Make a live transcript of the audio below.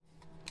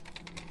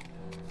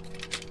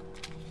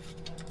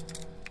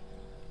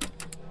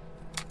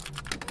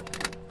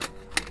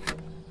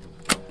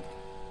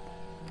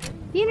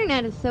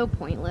internet is so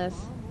pointless.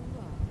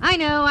 I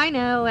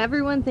know,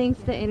 everyone thinks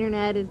the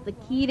internet is the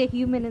key to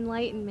human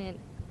enlightenment.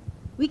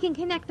 We can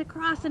connect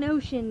across an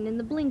ocean in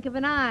the blink of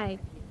an eye.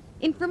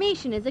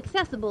 Information is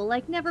accessible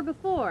like never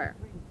before.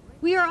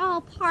 We are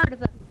all part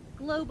of a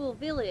global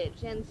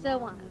village, and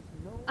so on.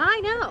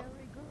 I know.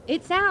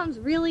 It sounds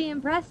really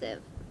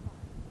impressive.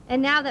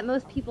 And now that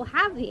most people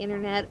have the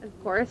internet,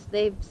 of course,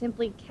 they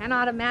simply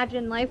cannot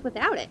imagine life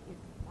without it.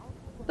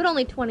 But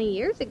only 20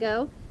 years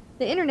ago,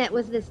 the internet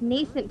was this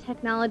nascent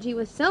technology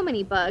with so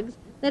many bugs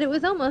that it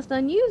was almost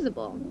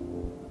unusable.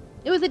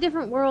 It was a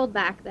different world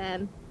back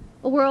then.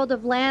 A world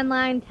of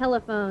landline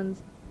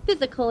telephones,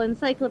 physical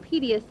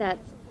encyclopedia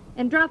sets,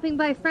 and dropping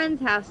by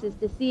friends' houses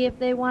to see if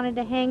they wanted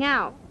to hang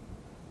out.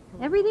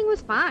 Everything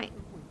was fine.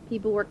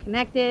 People were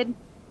connected,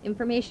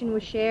 information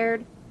was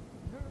shared.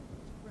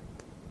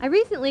 I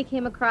recently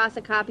came across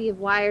a copy of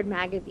Wired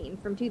magazine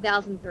from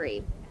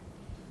 2003.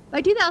 By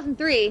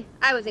 2003,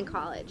 I was in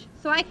college,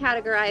 so I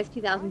categorized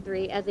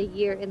 2003 as a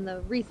year in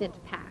the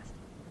recent past,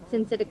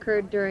 since it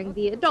occurred during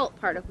the adult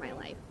part of my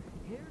life.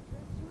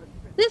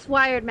 This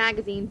Wired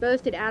magazine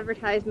boasted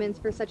advertisements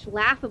for such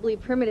laughably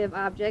primitive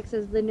objects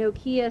as the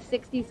Nokia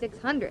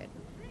 6600,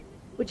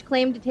 which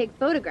claimed to take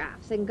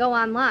photographs and go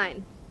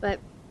online, but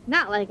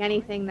not like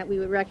anything that we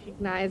would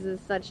recognize as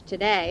such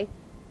today.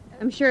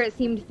 I'm sure it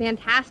seemed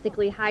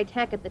fantastically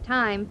high-tech at the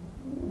time.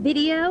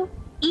 Video?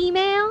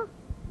 Email?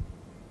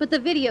 But the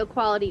video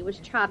quality was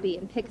choppy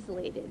and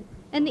pixelated,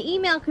 and the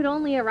email could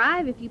only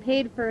arrive if you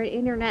paid for an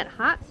internet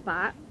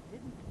hotspot.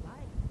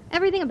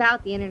 Everything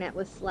about the internet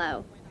was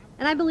slow,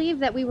 and I believe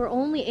that we were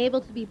only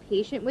able to be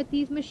patient with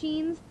these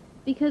machines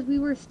because we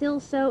were still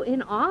so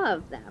in awe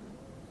of them.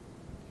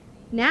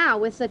 Now,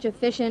 with such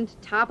efficient,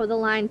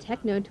 top-of-the-line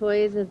techno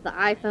toys as the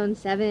iPhone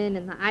 7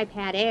 and the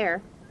iPad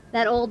Air,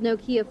 that old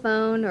Nokia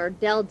phone or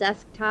Dell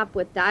desktop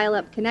with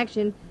dial-up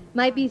connection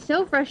might be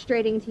so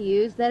frustrating to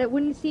use that it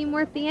wouldn't seem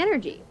worth the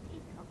energy.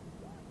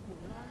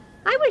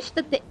 I wish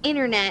that the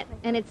internet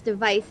and its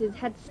devices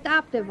had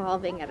stopped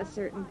evolving at a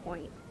certain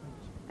point.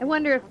 I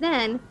wonder if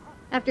then,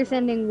 after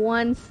sending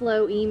one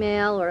slow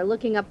email or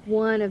looking up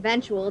one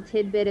eventual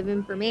tidbit of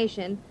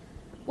information,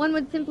 one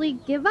would simply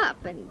give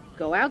up and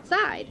go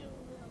outside.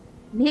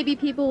 Maybe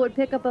people would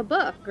pick up a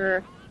book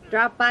or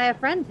drop by a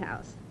friend's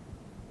house.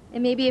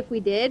 And maybe if we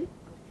did,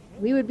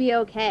 we would be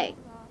okay.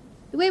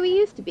 The way we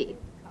used to be,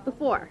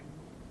 before.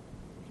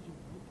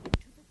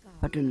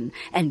 Garden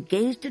and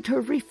gazed at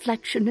her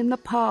reflection in the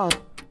pond.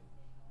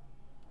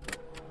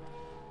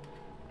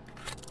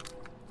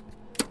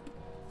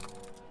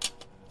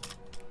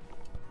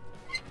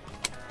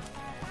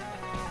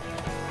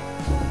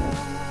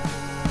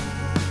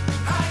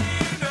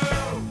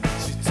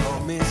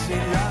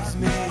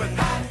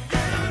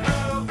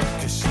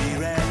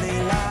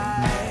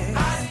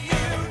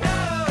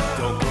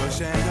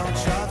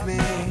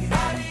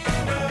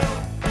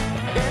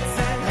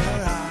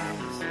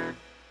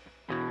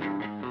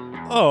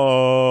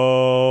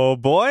 Oh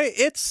boy,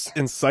 it's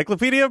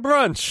Encyclopedia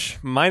Brunch.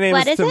 My name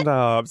is Tim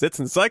Dobbs. It's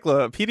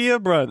Encyclopedia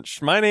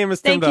Brunch. My name is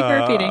Tim Dobbs.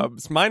 Thank you for repeating.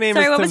 My name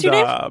is Tim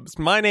Dobbs.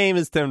 My name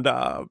is Tim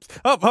Dobbs.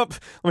 Up.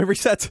 Let me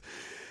reset.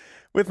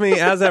 With me,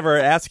 as ever,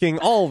 asking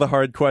all the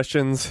hard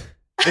questions,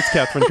 it's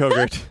Catherine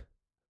Kogert.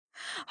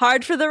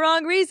 Hard for the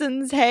wrong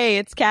reasons. Hey,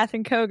 it's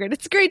Catherine Kogert.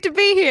 It's great to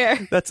be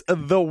here. That's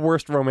the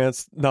worst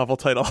romance novel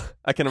title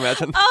I can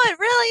imagine. Oh, it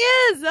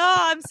really is. Oh,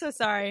 I'm so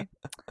sorry.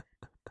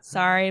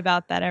 Sorry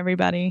about that,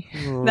 everybody.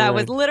 All that right.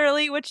 was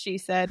literally what she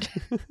said.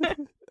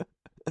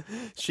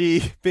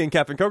 She being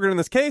Captain Kogert in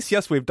this case.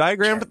 Yes, we've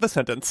diagrammed the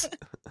sentence.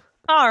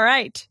 All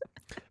right.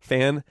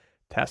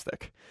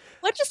 Fantastic.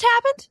 What just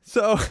happened?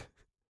 So,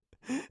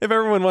 if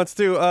everyone wants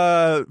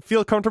to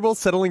feel comfortable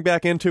settling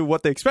back into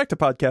what they expect a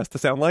podcast to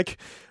sound like,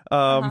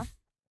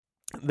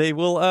 they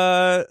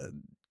will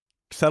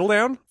settle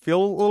down,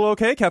 feel a little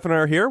okay. Catherine and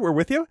I are here. We're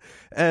with you.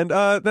 And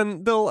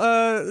then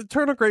they'll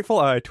turn a grateful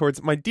eye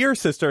towards my dear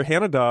sister,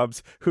 Hannah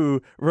Dobbs,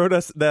 who wrote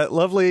us that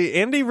lovely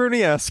Andy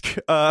Rooney-esque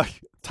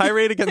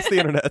tirade against the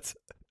internet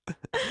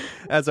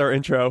as our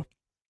intro.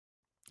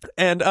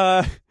 And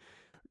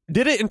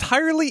did it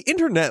entirely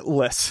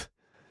internetless.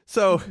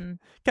 So,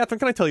 Catherine,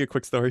 can I tell you a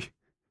quick story?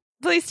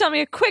 Please tell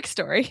me a quick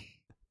story.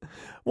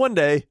 One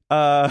day,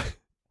 I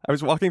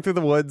was walking through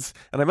the woods,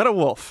 and I met a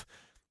wolf.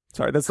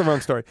 Sorry, that's the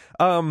wrong story.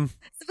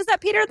 Was that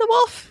Peter the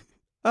Wolf?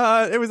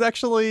 It was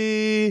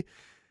actually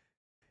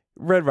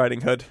Red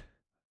Riding Hood.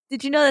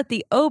 Did you know that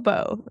the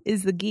oboe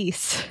is the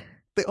geese?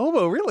 The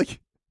oboe,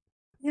 really?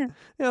 Yeah.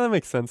 Yeah, that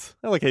makes sense.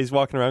 I like how he's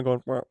walking around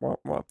going, wah, wah,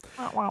 wah.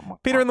 Wah, wah, wah.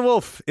 Peter and the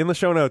Wolf in the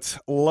show notes.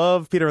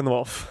 Love Peter and the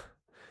Wolf.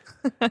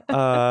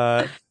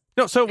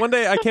 No, so one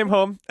day I came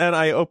home and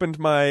I opened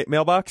my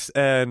mailbox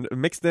and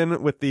mixed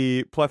in with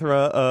the plethora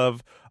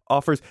of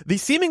offers, the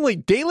seemingly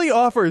daily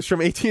offers from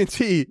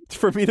AT&T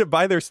for me to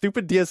buy their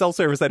stupid DSL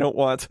service I don't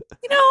want.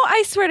 You know,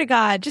 I swear to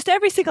God, just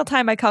every single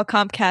time I call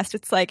Comcast,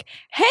 it's like,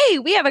 hey,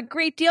 we have a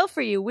great deal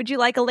for you. Would you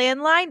like a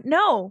landline?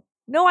 No,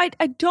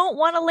 I don't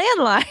want a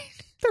landline.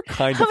 They're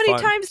kind How of many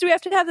fun. times do we have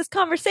to have this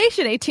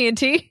conversation,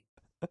 AT&T?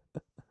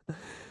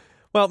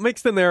 Well,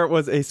 mixed in there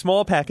was a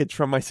small package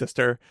from my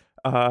sister.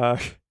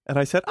 And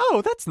I said,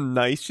 "Oh, that's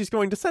nice. She's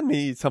going to send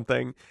me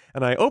something."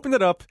 And I opened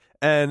it up,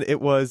 and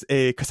it was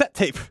a cassette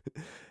tape.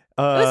 It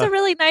was a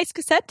really nice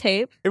cassette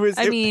tape. It was.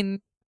 I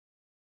mean,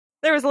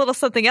 there was a little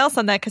something else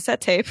on that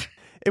cassette tape.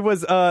 It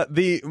was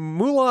the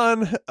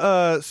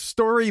Mulan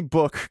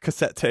storybook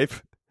cassette tape.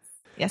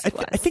 Yes, it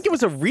was. I think it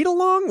was a read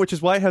along, which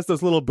is why it has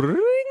those little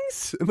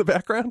brings in the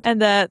background.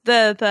 And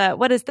the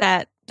what is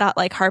that? That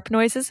like harp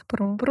noises.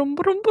 Brum, brum,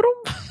 brum,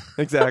 brum.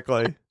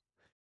 Exactly.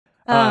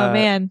 Oh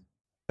man.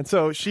 And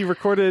so she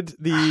recorded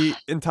the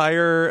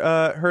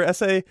entire her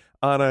essay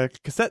on a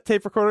cassette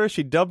tape recorder.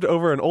 She dubbed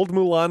over an old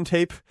Mulan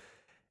tape,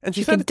 and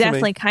she You sent can it to me.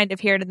 definitely kind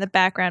of hear it in the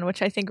background,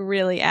 which I think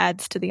really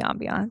adds to the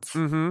ambiance.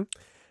 Mm-hmm.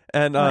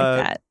 And I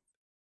like that.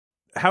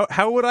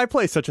 how would I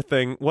play such a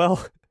thing?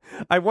 Well,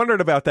 I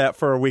wondered about that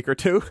for a week or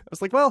two. I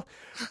was like, well,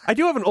 I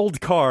do have an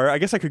old car. I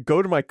guess I could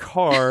go to my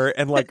car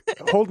and like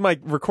hold my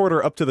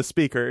recorder up to the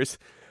speakers.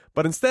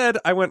 But instead,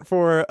 I went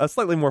for a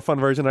slightly more fun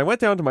version. I went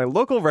down to my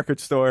local record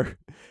store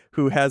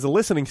who has a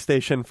listening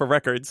station for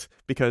records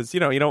because, you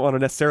don't want to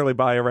necessarily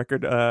buy a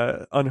record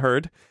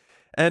unheard.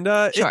 And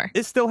Sure.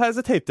 it still has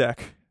a tape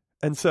deck.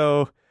 And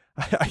so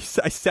I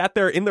sat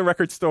there in the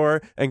record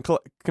store and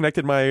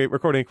connected my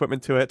recording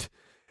equipment to it.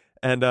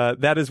 And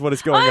that is what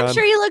is going on. I'm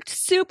sure you looked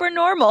super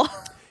normal.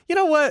 You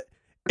know what?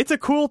 It's a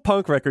cool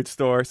punk record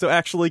store, so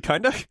actually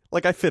kind of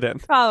like I fit in.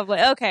 Probably.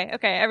 Okay.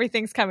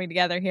 Everything's coming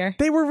together here.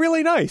 They were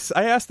really nice.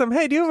 I asked them,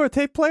 "Hey, do you have a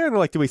tape player?" And they're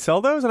like, "Do we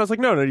sell those?" And I was like,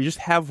 No, you just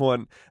have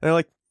one." And they're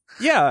like,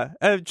 "Yeah,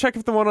 check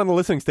if the one on the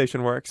listening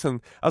station works." And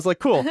I was like,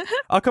 "Cool,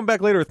 I'll come back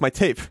later with my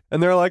tape."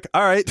 And they're like,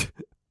 "All right."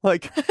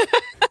 Like,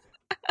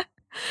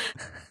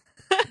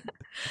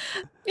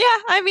 Yeah,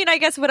 I mean, I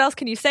guess what else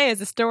can you say as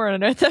a store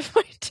owner at that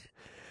point?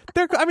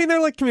 they're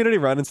like community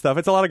run and stuff.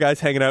 It's a lot of guys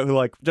hanging out who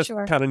like just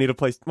Sure. kind of need a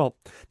place. Well,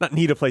 not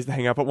need a place to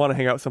hang out, but want to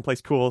hang out someplace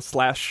cool /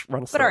 run a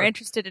But store. are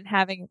interested in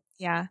having,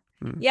 yeah.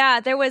 Hmm. Yeah,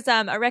 there was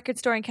a record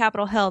store in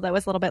Capitol Hill that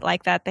was a little bit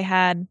like that.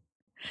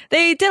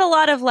 They did a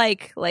lot of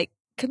like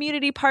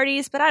community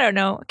parties, but I don't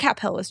know.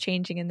 Cap Hill was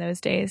changing in those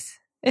days.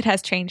 It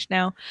has changed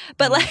now.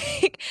 But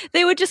like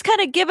they would just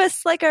kind of give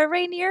us like a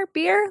Rainier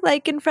beer,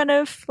 like in front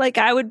of, like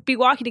I would be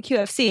walking to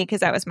QFC because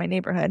that was my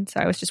neighborhood.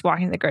 So I was just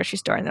walking to the grocery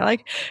store and they're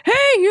like, "Hey,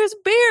 here's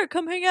beer.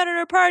 Come hang out at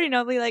our party." And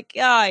I'll be like,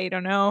 I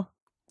don't know.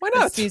 Why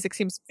not? This music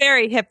seems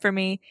very hip for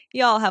me.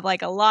 Y'all have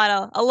like a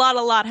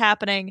lot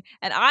happening.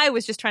 And I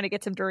was just trying to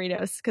get some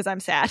Doritos because I'm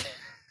sad.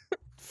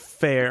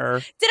 Fair.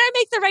 Did I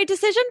make the right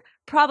decision?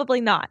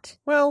 Probably not.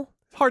 Well,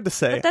 hard to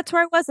say. But that's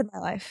where I was in my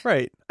life.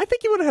 Right. I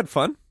think you would have had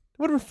fun. It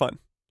would have been fun.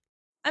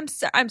 I'm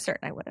certain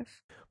I would have.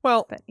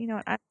 Well, But you know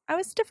what? I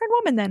was a different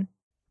woman then.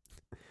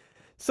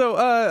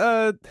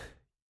 so,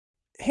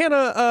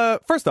 Hannah,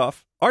 first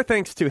off, our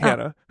thanks to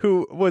Hannah,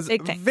 who was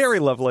Big thanks. very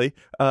lovely.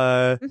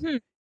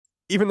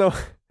 Even though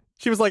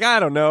she was like,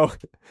 I don't know,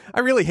 I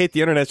really hate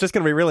the internet. It's just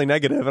going to be really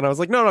negative. And I was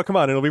like, no, come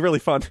on. It'll be really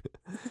fun.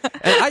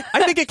 And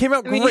I think it came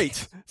out mean,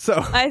 great.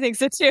 So I think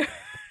so too.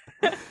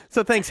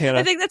 thanks, Hannah.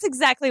 I think that's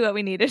exactly what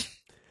we needed.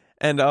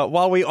 And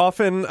while we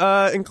often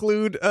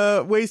include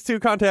ways to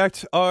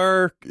contact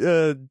our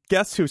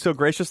guests who so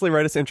graciously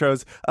write us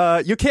intros,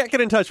 you can't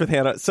get in touch with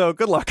Hannah, so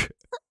good luck.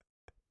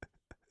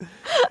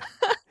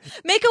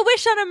 Make a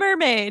wish on a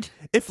mermaid.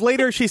 If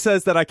later she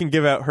says that I can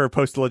give out her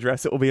postal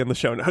address, it will be in the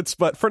show notes.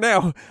 But for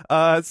now,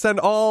 send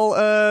all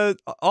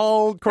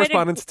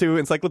correspondence to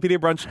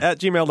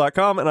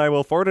encyclopediabrunch@gmail.com, and I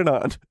will forward it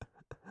on.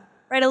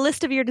 Write a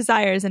list of your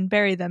desires and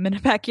bury them in a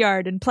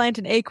backyard and plant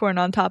an acorn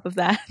on top of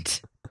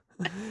that.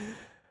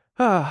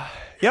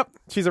 Yep,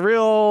 she's a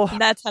real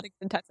And that's how to get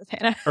in touch with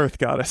Hannah. earth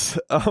goddess.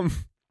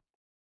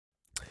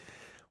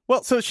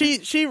 Well, so she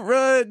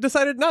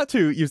decided not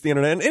to use the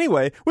internet in any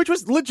way, which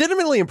was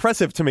legitimately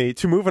impressive to me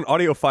to move an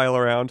audio file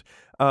around,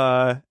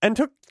 and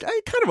took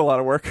kind of a lot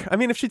of work. I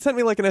mean, if she'd sent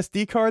me like an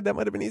SD card, that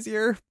might have been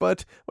easier,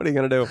 but what are you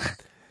going to do?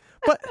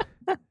 But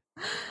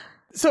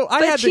so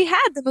She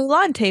had the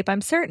Mulan tape,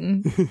 I'm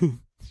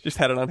certain. just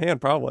had it on hand,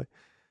 probably.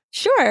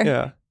 Sure.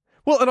 Yeah.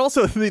 Well, and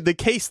also the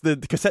case, the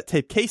cassette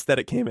tape case that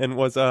it came in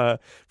was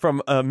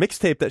from a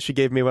mixtape that she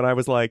gave me when I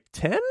was like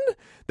 10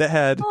 that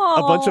had a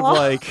bunch of Aw.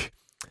 like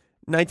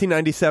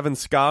 1997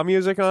 ska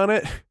music on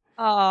it.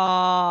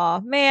 Aw,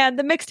 man,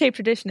 the mixtape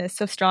tradition is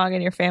so strong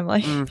in your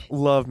family.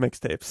 Love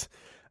mixtapes.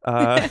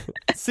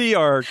 See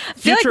our I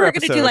feel like future we're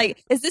episode. going to do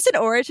like, is this an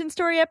origin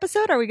story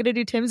episode? Are we going to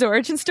do Tim's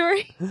origin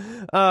story?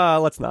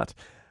 Let's not.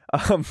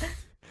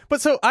 But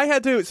so I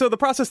had to. So the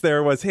process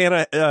there was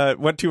Hannah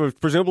went to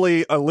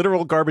presumably a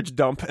literal garbage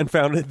dump and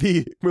found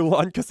the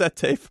Mulan cassette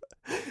tape,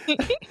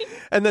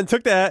 and then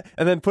took that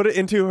and then put it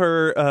into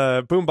her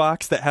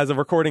boombox that has a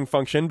recording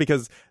function,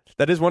 because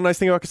that is one nice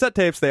thing about cassette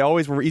tapes. They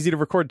always were easy to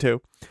record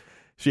to.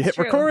 She hit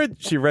True. record.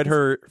 She read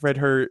her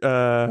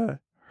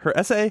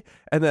essay,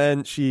 and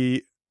then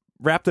she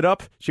wrapped it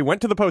up. She went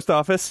to the post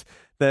office.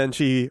 Then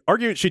she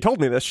argued. She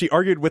told me this. She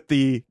argued with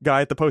the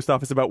guy at the post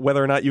office about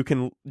whether or not you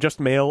can just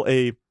mail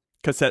a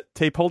cassette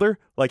tape holder.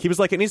 Like, he was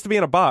like, it needs to be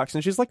in a box,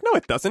 and she's like, no,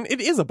 it doesn't.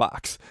 It is a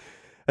box.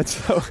 And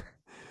so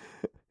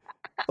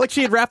Like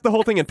she had wrapped the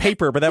whole thing in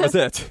paper, but that was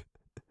it.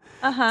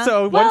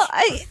 So well,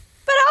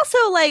 but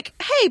also like,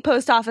 hey,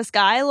 post office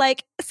guy,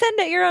 like send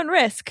at your own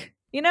risk,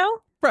 you know?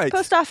 Right.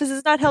 Post office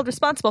is not held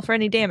responsible for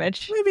any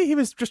damage. Maybe he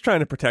was just trying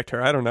to protect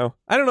her. I don't know.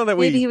 I don't know that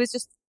Maybe he was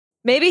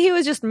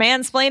just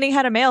mansplaining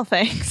how to mail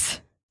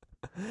things.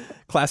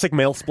 Classic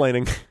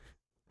mail-splaining.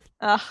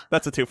 Ugh.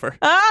 That's a twofer.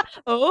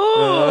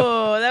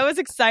 That was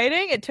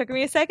exciting. It took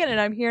me a second, and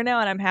I'm here now,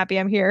 and I'm happy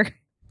I'm here.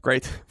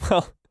 Great.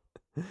 Well,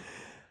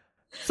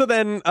 so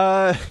then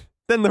the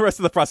rest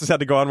of the process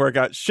had to go on where it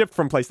got shipped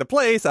from place to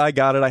place. I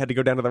got it. I had to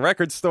go down to the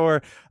record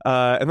store,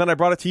 and then I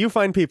brought it to You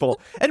Fine People.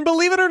 And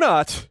believe it or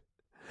not,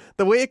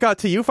 the way it got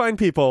to You Fine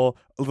People,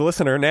 the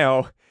listener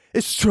now,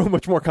 is so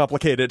much more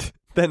complicated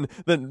than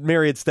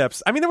myriad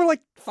steps. I mean, there were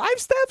like 5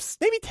 steps,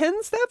 maybe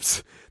 10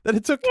 steps that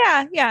it took.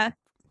 Yeah.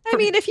 I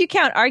mean, if you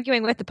count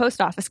arguing with the post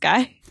office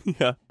guy.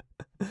 Yeah.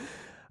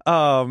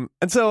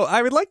 And so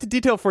I would like to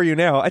detail for you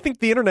now. I think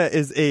the internet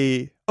is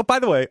oh, by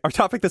the way, our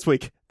topic this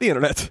week, the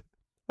internet.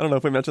 I don't know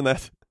if we mentioned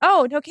that.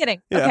 Oh, no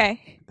kidding. Yeah.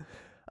 Okay.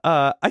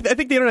 I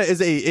think the internet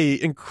is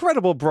a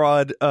incredible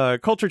broad,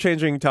 culture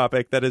changing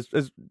topic that is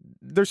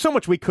there's so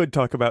much we could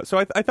talk about. So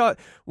I thought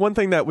one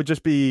thing that would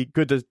just be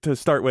good to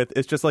start with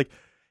is just like,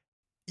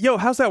 yo,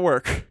 how's that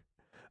work?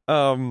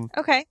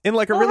 Okay. In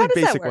like a really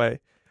basic way.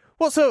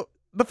 Well, so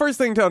the first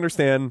thing to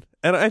understand,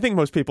 and I think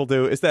most people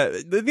do, is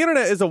that the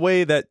internet is a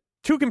way that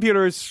two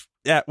computers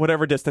at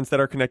whatever distance that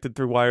are connected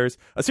through wires,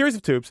 a series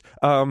of tubes,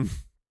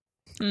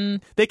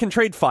 they can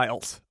trade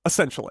files,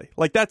 essentially.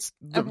 Like that's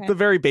the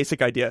very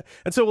basic idea.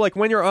 And so like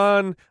when you're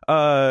on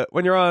a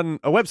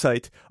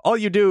website, all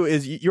you do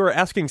is you're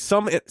asking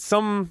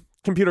some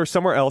computer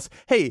somewhere else,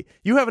 hey,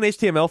 you have an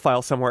HTML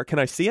file somewhere, can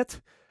I see it?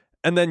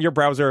 And then your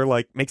browser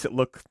like makes it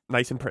look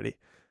nice and pretty.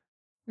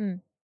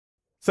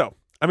 So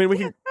I mean, we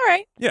can. All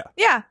right.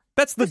 Yeah.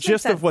 That's the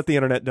gist of what the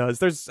internet does.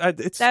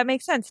 That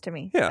makes sense to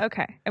me. Yeah.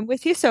 Okay. I'm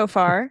with you so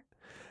far.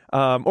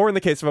 Or in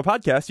the case of a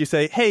podcast, you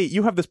say, "Hey,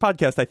 you have this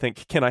podcast. I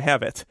think, can I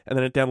have it?" And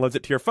then it downloads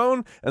it to your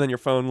phone, and then your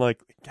phone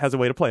like has a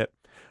way to play it.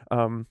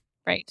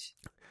 Right.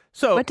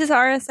 So, what does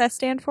RSS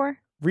stand for?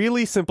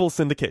 Really simple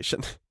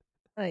syndication.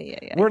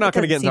 Yeah. We're not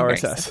going to get into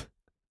RSS.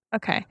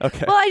 Okay.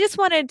 Okay. Well, I just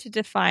wanted to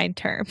define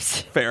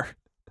terms. Fair.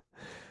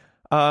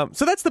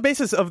 So that's the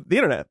basis of the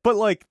internet. But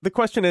like the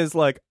question is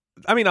like,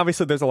 I mean,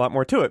 obviously there's a lot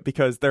more to it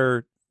because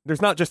there's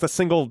not just a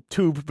single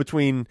tube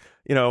between,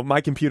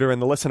 my computer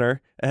and the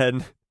listener,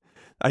 and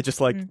I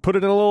just like put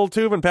it in a little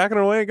tube and pack it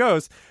away it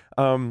goes.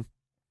 And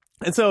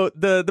so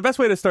the best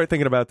way to start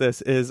thinking about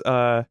this is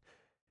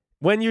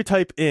when you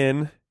type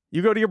in,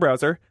 you go to your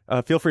browser.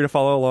 Feel free to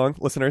follow along,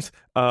 listeners.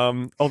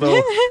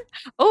 Although,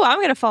 I'm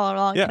going to follow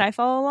along. Yeah. Can I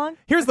follow along?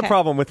 Here's the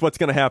problem with what's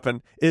going to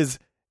happen is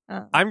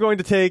I'm going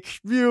to take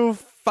you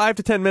 5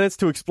 to 10 minutes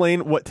to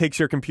explain what takes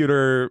your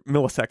computer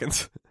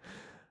milliseconds.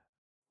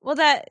 Well,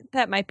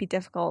 that might be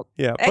difficult.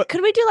 Yeah. But,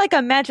 could we do like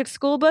a magic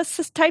school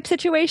bus type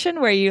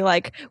situation where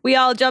we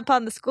all jump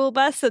on the school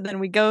bus and then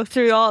we go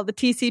through all the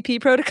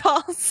TCP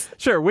protocols?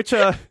 Sure. Which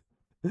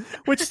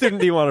student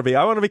do you want to be?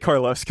 I want to be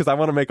Carlos because I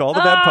want to make all the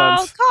bad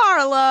puns. Oh,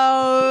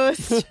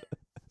 Carlos!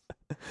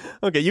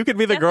 Okay, you could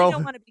be the girl.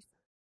 Don't want to be.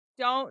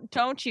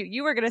 Don't you?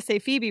 You were gonna say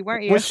Phoebe,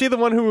 weren't you? Was she the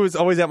one who was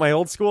always at my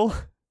old school?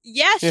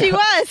 Yes, she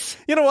was.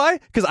 You know why?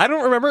 Because I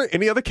don't remember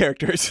any other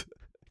characters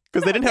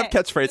because they didn't have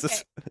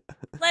catchphrases. Okay.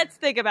 Let's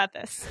think about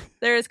this.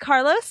 There's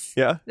Carlos.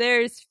 Yeah.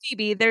 There's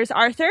Phoebe. There's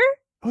Arthur.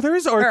 Oh, there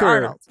is Arthur.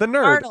 Arnold. The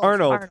nerd.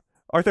 Arnold.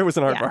 Arthur was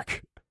an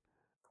aardvark.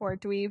 Poor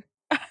dweeb.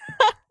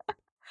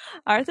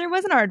 Arthur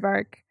was an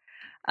aardvark.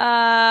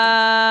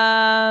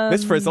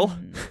 Miss Frizzle.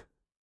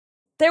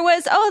 There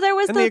was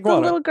the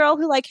little girl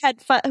who like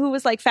had who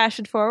was like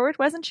fashion forward,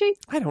 wasn't she?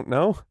 I don't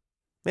know.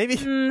 Maybe.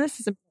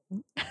 This is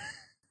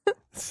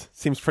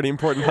seems pretty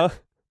important, huh?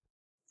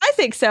 I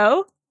think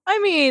so. I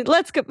mean,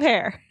 let's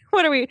compare.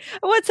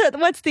 What's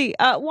the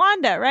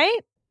Wanda, right?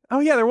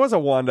 Oh yeah, there was a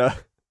Wanda.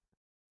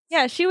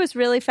 Yeah, she was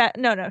really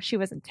No, she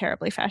wasn't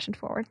terribly fashion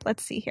forward.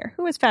 Let's see here.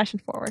 Who was fashion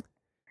forward?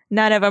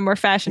 None of them were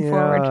fashion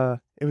forward.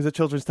 It was a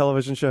children's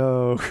television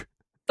show.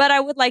 But I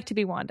would like to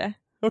be Wanda.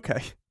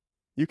 Okay.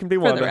 You can be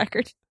Wanda. For the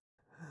record.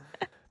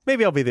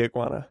 Maybe I'll be the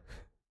iguana.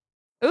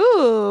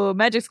 Ooh,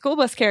 Magic School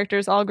Bus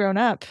characters all grown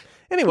up.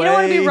 Anyway. You don't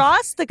want to be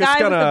Ross, the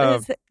guy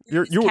with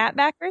his cat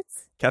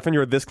backwards? Catherine, you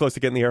were this close to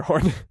getting the air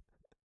horn.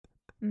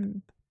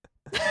 I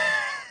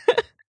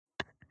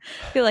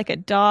feel like a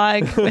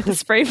dog with a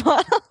spray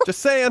bottle. Just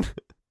saying.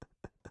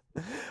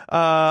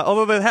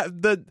 Although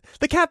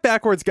the cat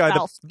backwards guy,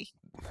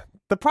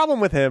 the problem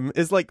with him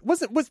is like,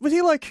 was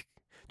he like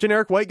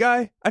generic white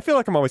guy? I feel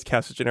like I'm always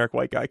cast as generic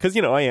white guy because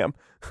I am.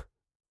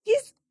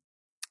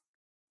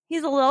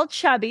 He's a little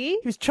chubby.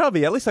 He's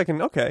chubby. At least I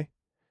can. Okay.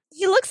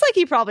 He looks like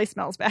he probably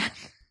smells bad.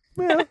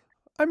 Yeah.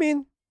 I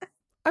mean,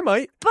 I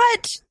might.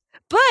 But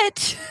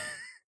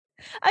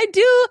I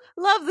do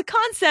love the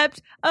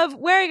concept of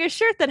wearing a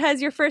shirt that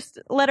has your first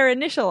letter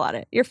initial on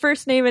it, your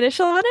first name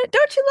initial on it.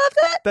 Don't you love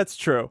that? That's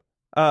true.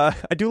 I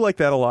do like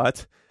that a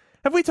lot.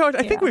 Have we talked?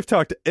 I think we've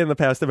talked in the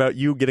past about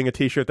you getting a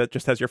T-shirt that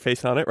just has your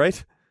face on it,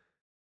 right?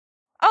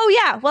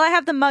 Oh, yeah. Well, I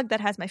have the mug that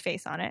has my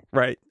face on it.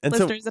 Right. And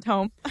Listeners at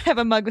home, I have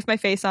a mug with my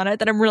face on it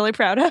that I'm really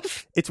proud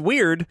of. It's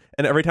weird.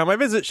 And every time I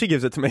visit, she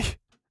gives it to me.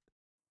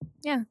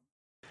 Yeah.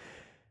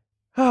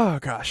 Oh,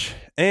 gosh.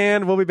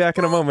 And we'll be back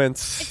in a moment.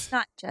 It's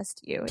not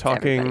just you. It's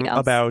talking everybody else.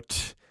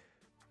 about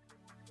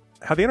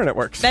how the internet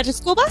works. Magic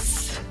School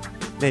Bus?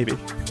 Maybe.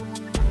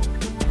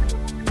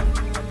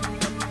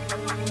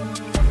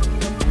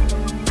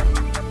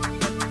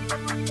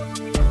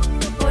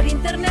 Por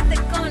internet te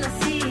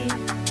conocí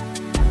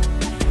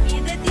y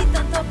de ti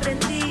tanto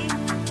aprendí.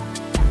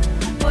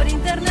 Por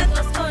internet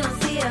los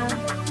conocía.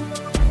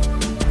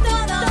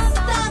 Todos,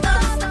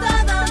 todos,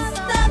 todos,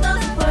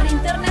 todos. Por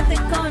internet te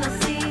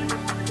conocí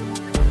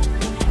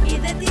y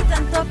de ti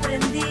tanto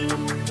aprendí.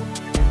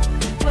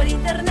 Por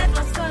internet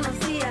los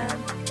conocía.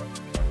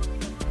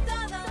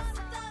 Todos, todos,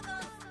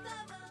 todos.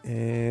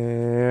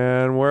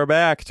 And we're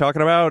back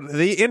talking about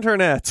the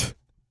internet.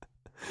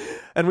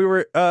 And we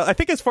were, I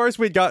think as far as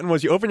we'd gotten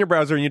was you open your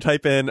browser and you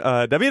type in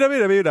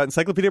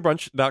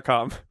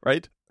www.encyclopediabrunch.com,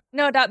 right?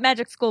 No,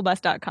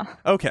 .magicschoolbus.com.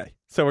 Okay.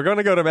 So we're going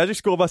to go to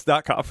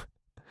magicschoolbus.com.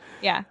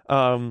 Yeah.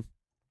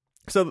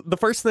 So the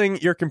first thing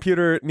your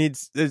computer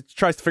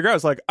tries to figure out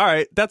is like, all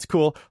right, that's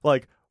cool.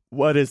 Like,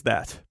 what is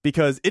that?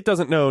 Because it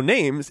doesn't know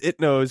names. It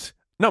knows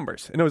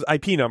numbers. It knows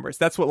IP numbers.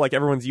 That's what like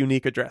everyone's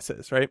unique address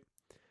is, right?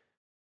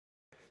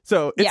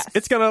 So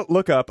it's going to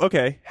look up,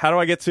 okay, how do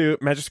I get to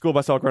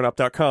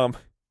magicschoolbusallgrownup.com?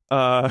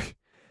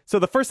 So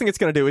the first thing it's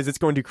going to do is it's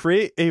going to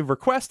create a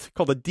request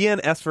called a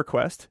DNS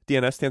request.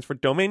 DNS stands for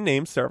Domain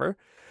Name Server.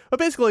 But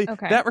basically,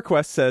 that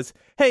request says,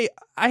 hey,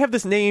 I have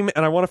this name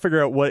and I want to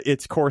figure out what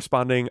its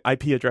corresponding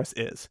IP address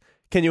is.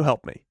 Can you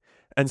help me?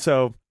 And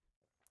so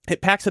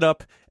it packs it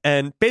up.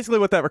 And basically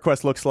what that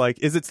request looks like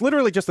is it's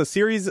literally just a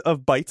series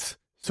of bytes.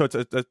 So it's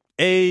a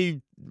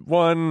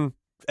A1,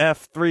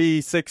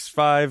 F3, 6,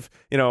 5,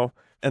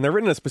 and they're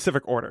written in a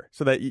specific order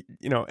so that,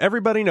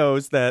 everybody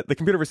knows that the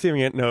computer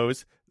receiving it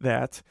knows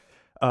that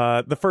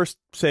the first,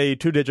 say,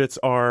 2 digits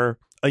are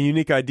a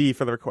unique ID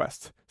for the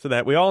request so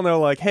that we all know,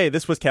 like, hey,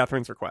 this was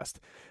Catherine's request.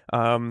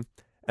 And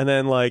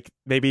then, like,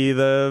 maybe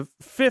the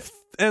 5th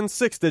and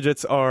 6th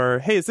digits are,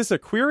 hey, is this a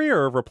query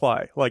or a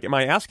reply? Like, am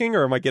I asking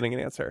or am I getting an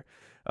answer?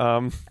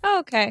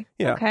 Okay.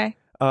 Yeah. Okay.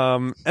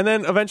 And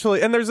then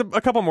eventually, and there's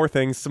a couple more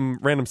things, some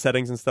random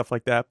settings and stuff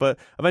like that, but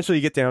eventually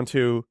you get down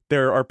to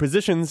there are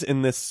positions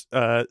in this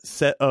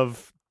set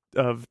of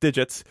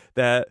digits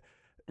that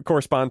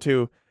correspond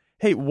to,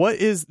 hey, what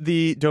is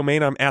the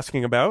domain I'm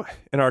asking about?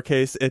 In our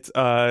case, it's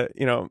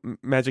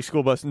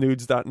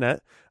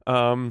magicschoolbusnudes.net.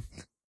 No,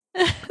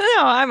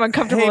 I'm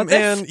uncomfortable hey, with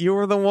this. man, you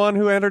were the one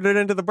who entered it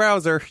into the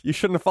browser. You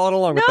shouldn't have followed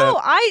along with that.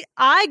 No,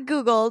 I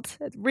Googled,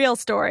 real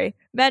story,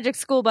 Magic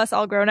School Bus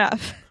all grown up.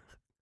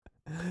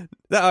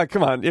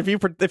 Come on. If you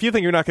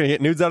think you're not going to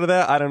get nudes out of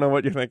that, I don't know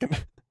what you're thinking.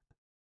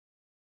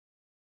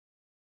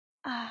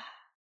 I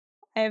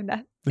have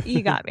not.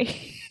 You got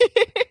me.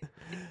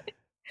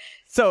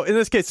 So in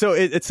this case,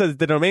 it says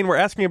the domain we're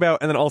asking about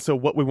and then also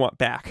what we want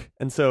back.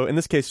 And so in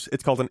this case,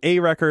 it's called an A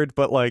record,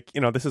 but like,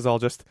 this is all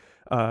just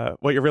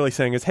what you're really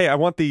saying is, hey, I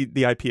want the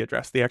IP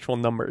address, the actual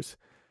numbers.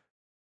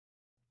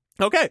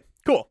 Okay,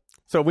 cool.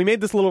 So we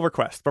made this little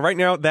request, but right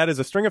now that is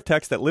a string of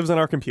text that lives on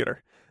our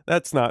computer.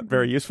 That's not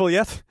very useful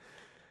yet.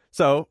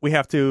 So we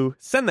have to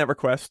send that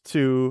request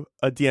to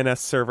a DNS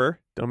server,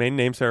 domain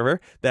name server,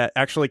 that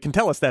actually can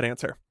tell us that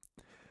answer.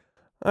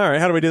 All right,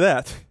 how do we do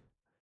that?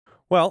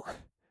 Well,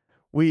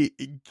 we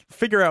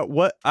figure out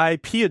what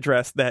IP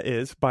address that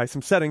is by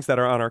some settings that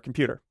are on our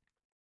computer.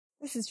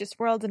 This is just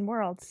worlds and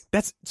worlds.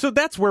 That's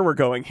where we're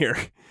going here.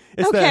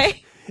 Is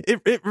okay.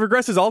 That it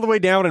regresses all the way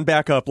down and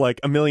back up like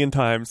a million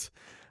times.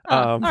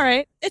 All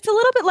right. It's a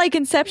little bit like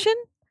Inception.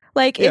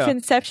 Like if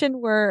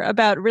Inception were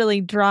about really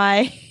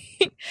dry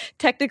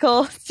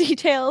technical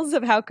details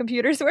of how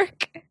computers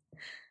work.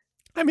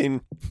 I mean,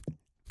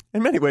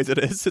 in many ways it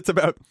is. It's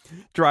about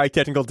dry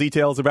technical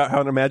details about how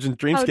an imagined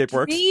dreamscape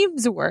works.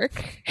 Dreams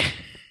work.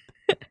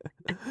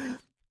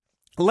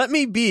 Let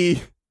me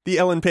be the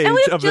Ellen Page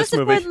of this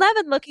movie. Joseph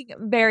Gordon-Levitt looking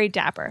very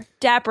dapper.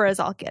 Dapper as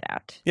all get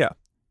out. Yeah.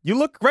 You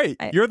look great.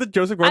 You're the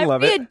Joseph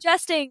Gordon-Levitt.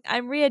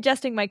 I'm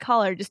readjusting my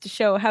collar just to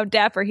show how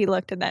dapper he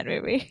looked in that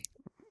movie.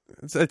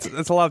 It's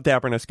a lot of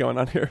dapperness going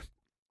on here.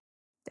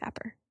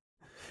 Dapper.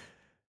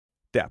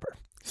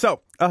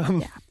 So,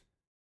 yeah.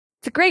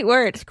 It's a great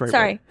word. It's a great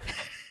Sorry. Word.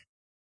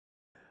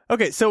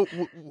 Okay, so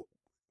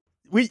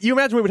you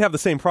imagine we would have the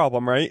same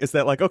problem, right? Is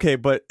that like, okay,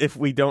 but if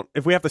we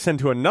have to send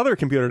to another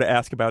computer to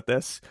ask about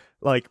this,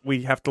 like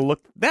we have to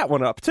look that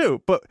one up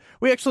too. But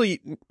we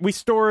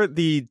store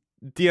the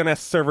DNS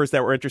servers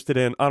that we're interested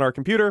in on our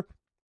computer,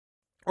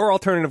 or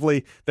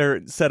alternatively,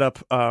 they're set up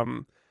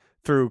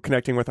through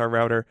connecting with our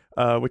router,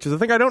 which is a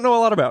thing I don't know a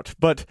lot about.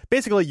 But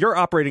basically, your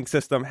operating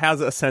system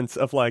has a sense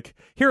of like,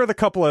 here are the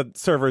couple of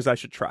servers I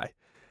should try.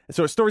 And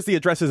so it stores the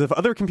addresses of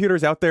other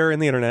computers out there in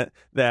the internet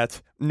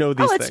that know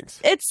these things.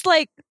 It's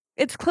like,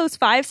 it's close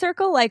 5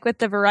 circle, like with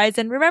the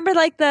Verizon. Remember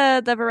like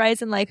the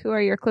Verizon, like who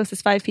are your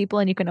closest 5 people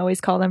and you can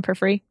always call them for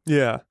free?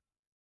 Yeah.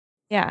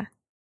 Yeah.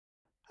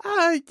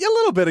 A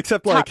little bit,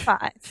 except like Top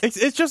 5.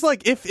 it's just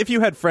like if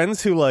you had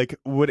friends who like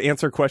would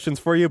answer questions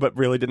for you but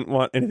really didn't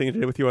want anything to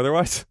do with you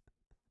otherwise.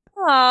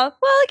 Oh,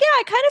 well, yeah,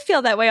 I kind of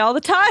feel that way all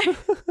the time.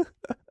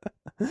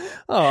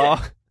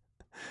 Oh,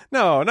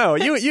 no,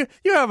 you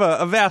have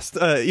a vast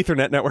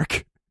Ethernet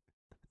network.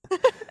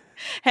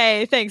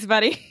 Hey, thanks,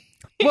 buddy.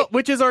 Well,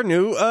 which is our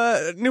new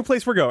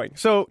place we're going.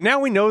 So now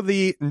we know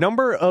the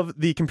number of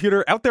the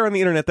computer out there on the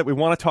internet that we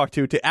want to talk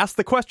to ask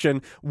the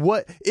question,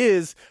 what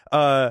is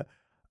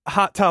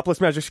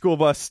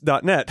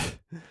hottoplessmagicschoolbus.net?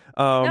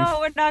 No,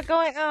 we're not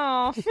going.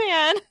 Oh,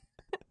 man.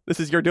 This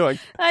is your doing.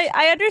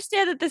 I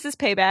understand that this is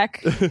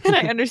payback, and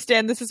I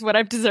understand this is what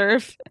I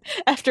deserve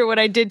after what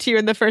I did to you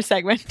in the first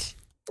segment.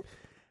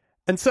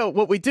 And so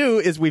what we do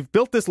is we've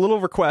built this little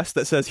request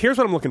that says, here's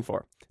what I'm looking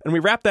for. And we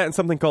wrap that in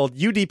something called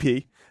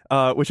UDP,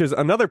 which is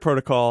another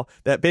protocol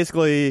that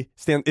basically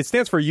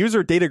stands for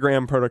User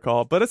Datagram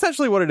Protocol. But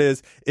essentially what it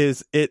is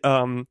it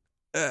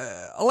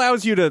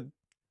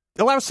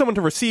allows someone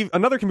to receive,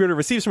 another computer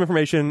receive some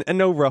information and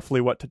know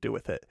roughly what to do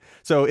with it.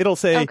 So it'll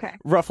say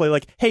roughly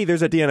like, hey,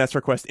 there's a DNS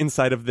request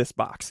inside of this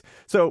box.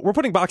 So we're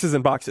putting boxes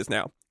in boxes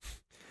now.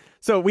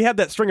 So we have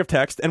that string of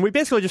text, and we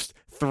basically just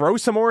throw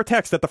some more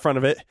text at the front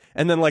of it,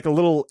 and then like a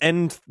little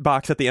end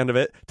box at the end of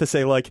it to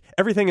say like,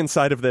 everything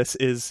inside of this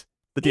is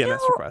the DNS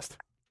request.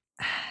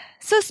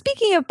 So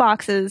speaking of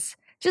boxes,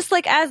 just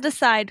like as an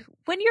aside,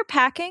 when you're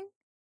packing,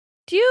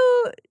 do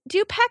you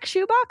pack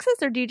shoe boxes,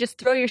 or do you just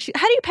throw your shoes?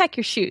 How do you pack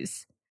your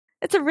shoes?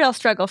 It's a real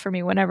struggle for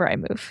me whenever I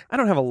move. I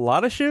don't have a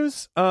lot of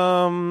shoes.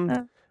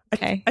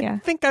 Okay, I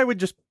think I would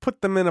just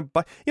put them in a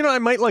I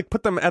might like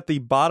put them at the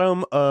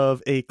bottom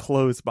of a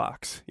clothes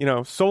box,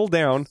 sole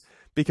down,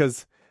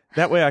 because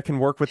that way I can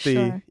work with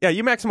you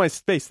maximize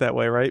space that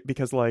way, right?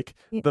 Because like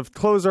the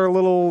clothes are a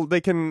little,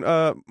 they can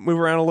move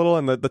around a little,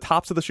 and the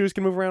tops of the shoes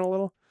can move around a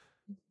little.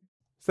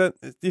 Do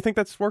you think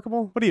that's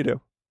workable? What do you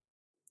do?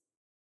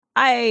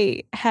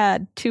 I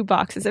had 2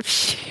 boxes of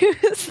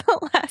shoes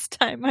the last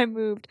time I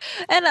moved,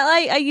 and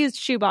I used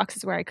shoe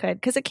boxes where I could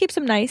because it keeps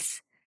them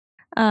nice.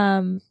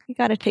 You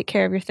got to take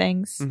care of your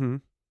things. Mm-hmm.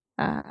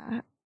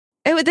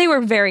 They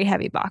were very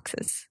heavy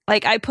boxes.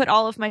 Like I put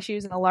all of my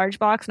shoes in a large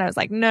box, and I was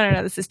like,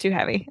 no, this is too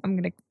heavy. I'm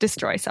going to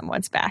destroy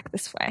someone's back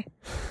this way.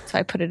 So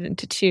I put it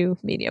into 2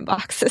 medium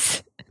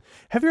boxes.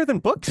 Heavier than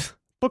books?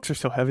 Books are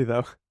so heavy,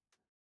 though.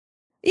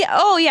 Yeah.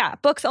 Oh, yeah.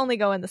 Books only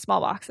go in the small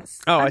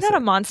boxes. Oh, I'm not a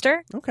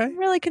monster. Okay. I'm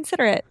really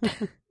considerate.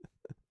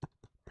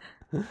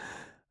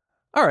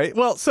 All right.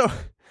 Well, so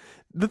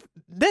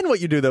then what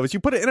you do, though, is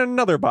you put it in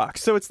another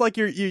box. So it's like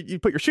you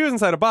put your shoes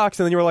inside a box,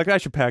 and then you were like, I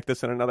should pack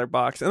this in another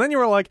box. And then you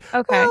were like,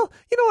 well,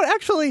 you know what?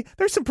 Actually,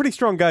 there's some pretty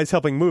strong guys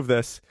helping move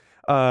this.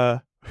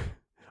 Or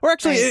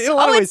actually,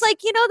 it's like,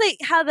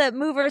 how the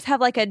movers have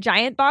like a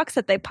giant box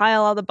that they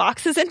pile all the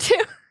boxes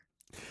into?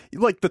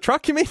 Like the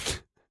truck, you mean?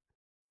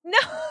 No.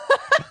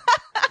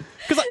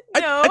 Because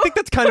I think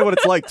that's kind of what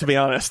it's like, to be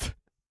honest.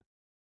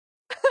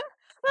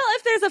 Well,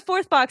 if there's a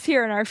 4th box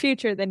here in our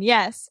future, then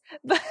yes.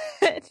 But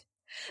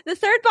the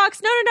 3rd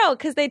box, no,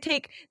 because they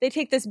take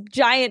this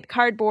giant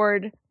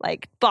cardboard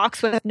like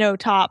box with no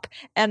top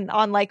and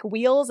on like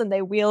wheels, and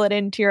they wheel it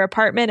into your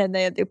apartment, and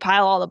they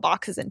pile all the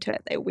boxes into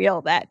it. They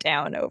wheel that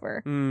down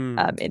over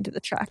into the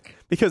truck.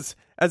 Because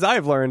as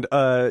I've learned,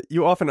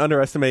 you often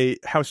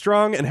underestimate how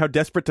strong and how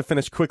desperate to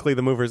finish quickly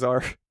the movers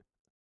are.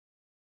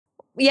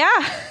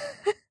 Yeah.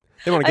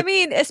 I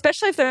mean,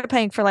 especially if they're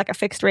paying for like a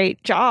fixed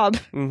rate job.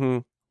 Mm-hmm.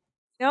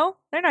 No,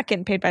 they're not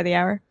getting paid by the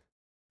hour.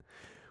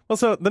 Well,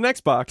 so the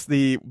next box,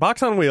 the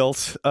box on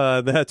wheels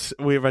that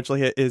we eventually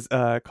hit is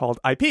called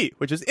IP,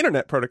 which is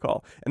Internet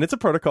Protocol. And it's a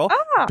protocol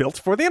built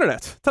for the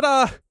internet.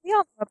 Ta-da! We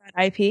all know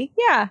about IP.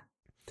 Yeah.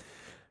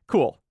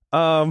 Cool.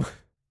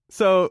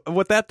 So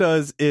what that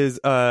does is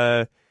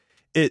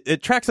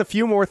it tracks a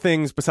few more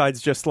things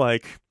besides just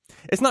like,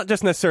 it's not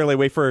just necessarily a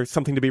way for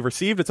something to be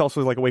received, it's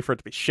also like a way for it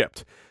to be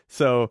shipped.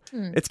 So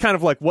it's kind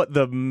of like what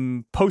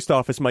the post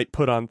office might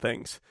put on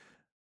things.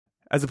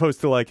 As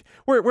opposed to like,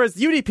 whereas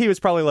UDP was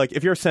probably like,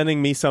 if you're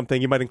sending me something,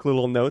 you might include a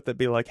little note that'd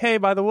be like, hey,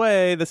 by the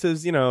way, this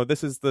is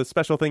the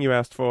special thing you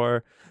asked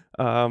for.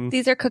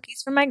 These are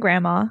cookies from my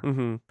grandma.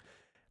 Mm-hmm.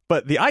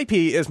 But the IP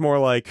is more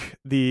like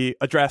the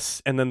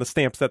address and then the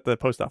stamps that the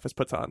post office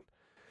puts on,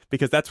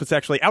 because that's what's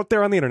actually out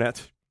there on the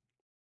internet.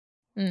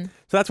 So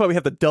that's why we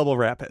have to double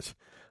wrap it.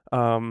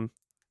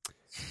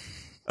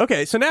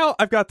 Okay, so now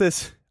I've got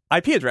this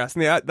IP address,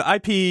 and the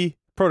IP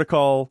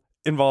protocol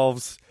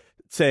involves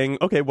saying,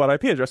 okay, what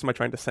IP address am I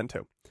trying to send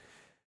to?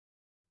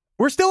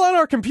 We're still on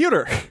our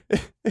computer.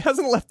 It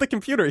hasn't left the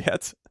computer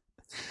yet.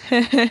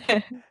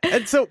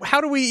 And so how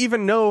do we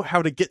even know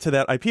how to get to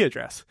that IP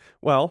address?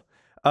 Well,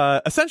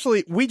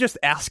 essentially, we just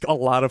ask a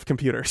lot of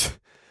computers.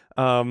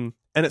 And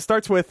it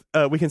starts with,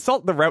 we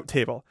consult the route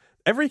table.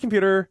 Every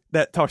computer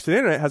that talks to the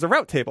internet has a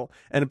route table.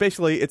 And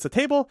basically, it's a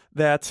table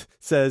that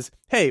says,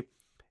 hey,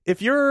 if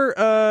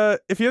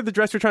the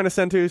address you're trying to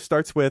send to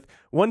starts with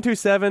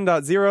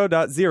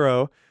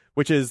 127.0.0,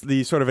 which is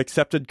the sort of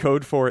accepted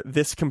code for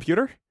this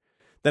computer,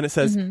 then it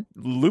says,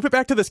 loop it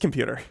back to this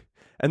computer.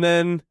 And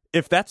then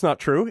if that's not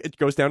true, it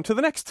goes down to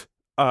the next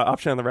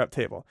option on the route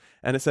table,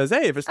 and it says,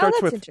 hey, if it starts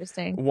that's with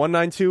interesting.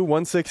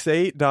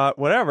 192.168 dot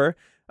whatever,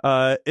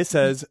 it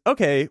says,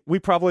 okay, we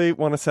probably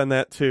want to send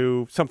that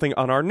to something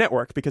on our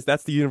network because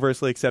that's the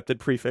universally accepted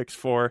prefix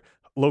for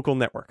local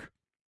network.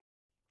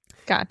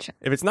 Gotcha.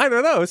 If it's neither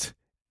of those,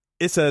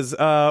 it says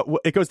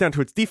it goes down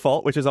to its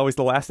default, which is always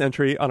the last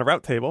entry on a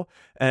route table,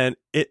 and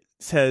it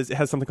says it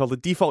has something called the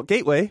default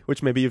gateway,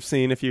 which maybe you've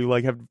seen if you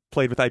like have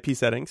played with IP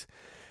settings,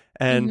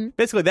 and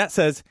basically that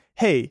says,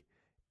 hey,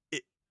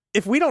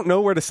 if we don't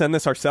know where to send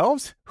this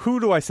ourselves, who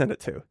do I send it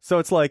to? So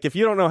it's like, if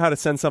you don't know how to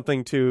send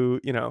something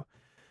to,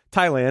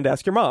 Thailand,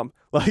 ask your mom.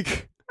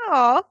 Like,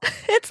 oh,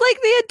 it's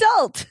like the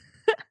adult.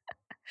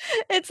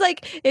 It's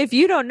like, if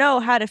you don't know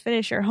how to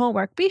finish your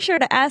homework, be sure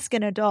to ask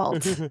an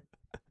adult.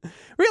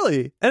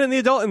 Really? And then the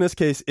adult in this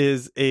case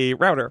is a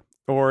router,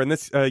 or in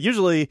this,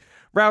 usually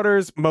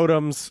routers,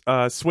 modems,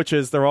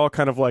 switches, they're all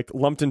kind of like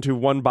lumped into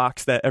one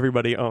box that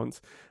everybody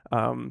owns.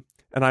 And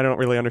I don't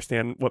really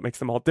understand what makes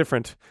them all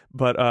different,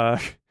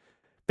 but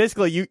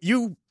basically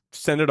you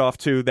send it off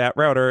to that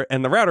router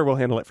and the router will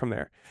handle it from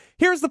there.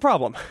 Here's the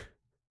problem.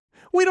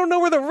 We don't know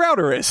where the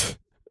router is.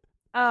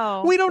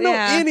 Oh, we don't know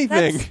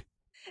anything.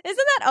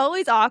 Isn't that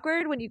always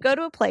awkward when you go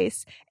to a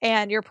place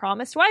and you're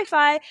promised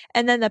Wi-Fi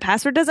and then the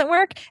password doesn't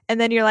work, and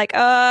then you're like,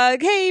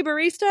 hey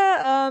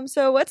barista,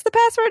 so what's the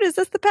password? Is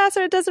this the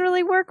password? It doesn't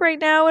really work right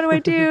now. What do I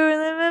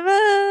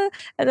do?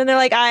 And then they're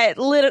like,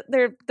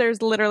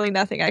 there's literally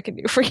nothing I can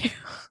do for you.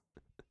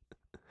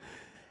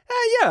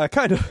 Yeah,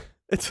 kind of.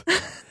 It's.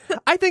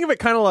 I think of it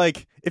kind of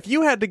like if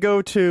you had to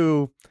go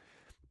to,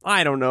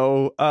 I don't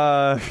know,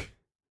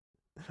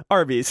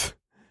 Arby's,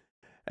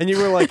 and you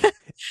were like,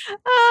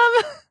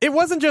 it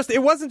wasn't just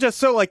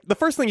so like the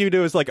first thing you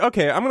do is like,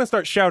 okay, I'm gonna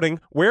start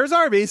shouting, "Where's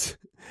Arby's?"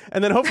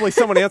 and then hopefully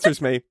someone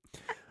answers me.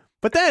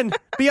 But then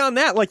beyond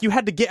that, like you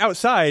had to get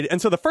outside,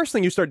 and so the first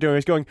thing you start doing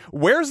is going,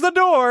 "Where's the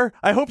door?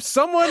 I hope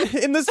someone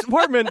in this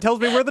apartment tells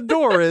me where the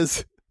door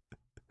is."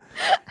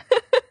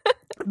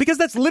 Because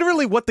that's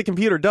literally what the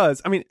computer does.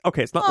 I mean,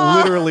 okay, it's not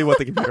literally what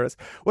the computer does.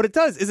 What it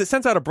does is it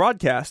sends out a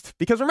broadcast,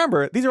 because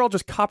remember, these are all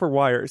just copper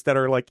wires that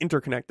are like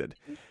interconnected.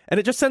 And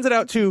it just sends it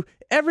out to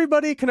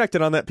everybody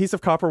connected on that piece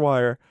of copper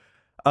wire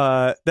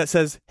that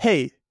says,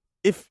 hey,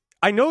 if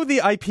I know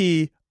the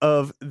IP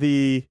of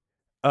the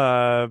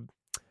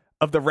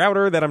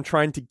router that I'm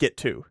trying to get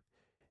to,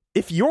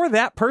 if you're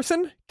that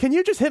person, can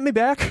you just hit me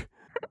back?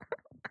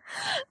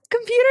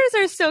 Computers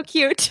are so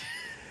cute.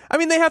 I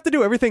mean, they have to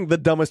do everything the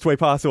dumbest way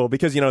possible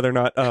because, they're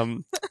not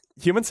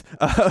humans.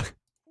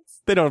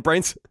 They don't have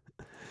brains.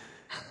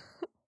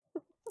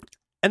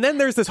 And then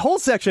there's this whole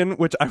section,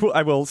 which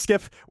I will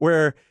skip,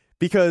 where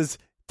because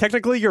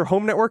technically your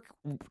home network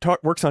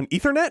works on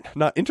Ethernet,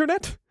 not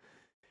Internet,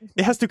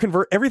 it has to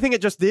convert everything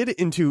it just did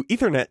into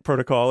Ethernet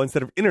protocol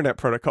instead of Internet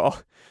protocol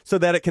so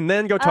that it can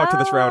then go talk to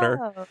this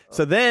router.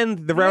 So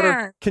then the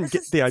router can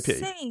get the IP.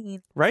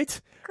 Insane. Right?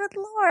 Good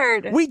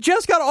Lord. We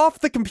just got off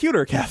the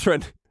computer,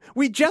 Catherine.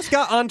 We just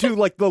got onto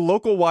like the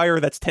local wire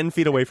that's 10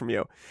 feet away from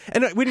you.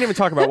 And we didn't even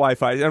talk about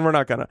Wi-Fi, and we're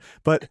not gonna.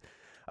 But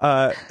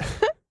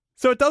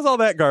so it does all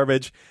that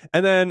garbage,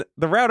 and then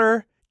the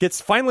router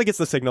finally gets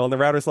the signal, and the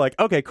router's like,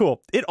 okay,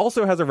 cool. It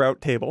also has a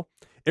route table.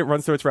 It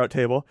runs through its route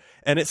table,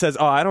 and it says,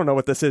 I don't know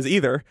what this is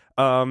either.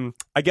 I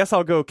guess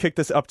I'll go kick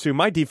this up to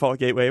my default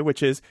gateway,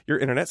 which is your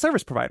internet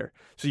service provider.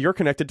 So you're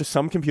connected to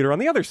some computer on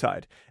the other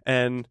side.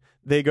 And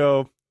they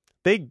go,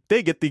 they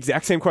get the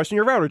exact same question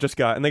your router just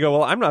got, and they go,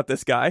 well, I'm not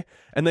this guy,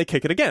 and they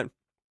kick it again.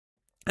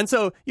 And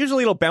so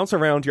usually it'll bounce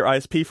around your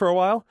ISP for a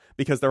while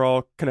because they're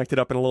all connected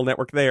up in a little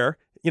network there,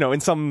 in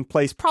some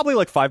place probably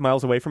like 5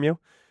 miles away from you.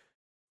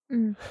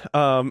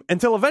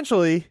 Until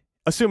eventually,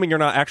 assuming you're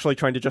not actually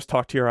trying to just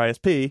talk to your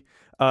ISP,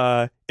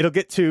 it'll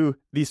get to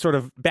the sort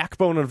of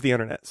backbone of the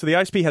internet. So the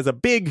ISP has a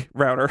big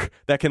router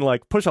that can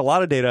like push a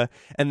lot of data,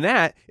 and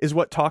that is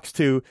what talks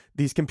to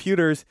these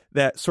computers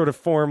that sort of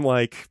form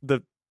like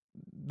the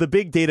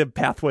big data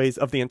pathways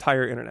of the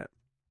entire internet.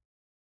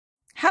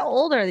 How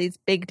old are these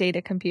big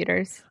data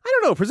computers? I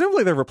don't know.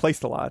 Presumably they're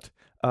replaced a lot.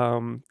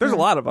 There's a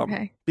lot of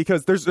them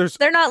because there's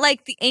they're not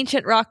like the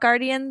ancient rock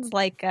guardians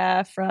like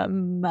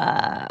from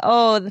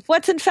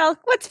what's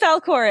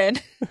Falcor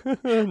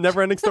in?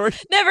 Never Ending Story.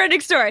 Never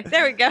Ending Story.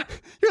 There we go.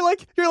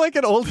 You're like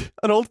an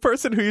old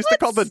person who used to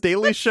call the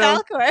Daily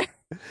Show. Falcor?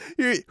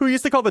 Who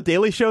used to call the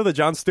Daily Show the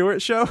Jon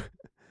Stewart Show.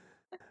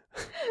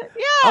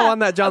 Yeah. Oh, on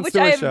that Jon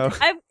Stewart show.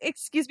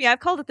 Excuse me,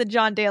 I've called it the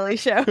John Daly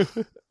Show.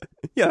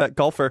 Yeah, that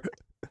golfer.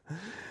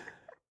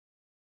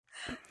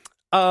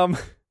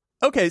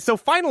 Okay, so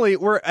finally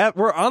we're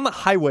on the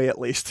highway, at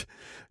least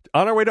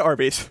on our way to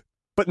Arby's,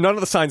 but none of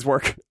the signs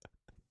work.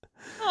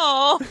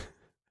 Oh.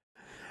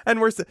 And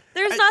there's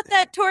not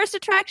that tourist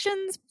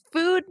attractions,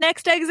 food,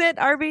 next exit,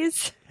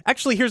 Arby's.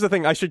 Actually, here's the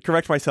thing. I should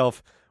correct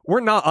myself.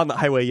 We're not on the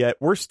highway yet.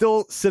 We're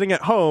still sitting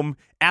at home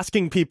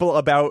asking people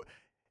about,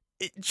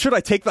 should I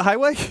take the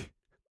highway?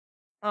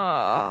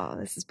 Oh,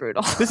 this is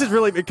brutal. This is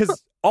really,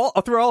 because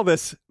through all of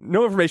this,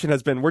 no information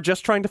has been. We're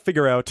just trying to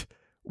figure out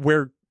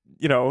where,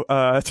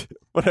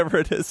 whatever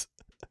it is.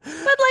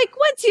 But like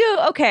once you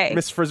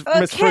Miss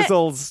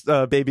Frizzle's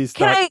baby's.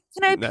 Can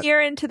I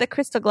peer into the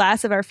crystal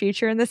glass of our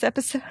future in this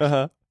episode?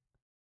 Uh-huh.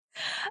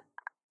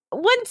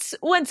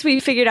 Once we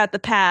figured out the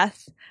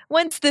path,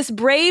 once this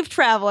brave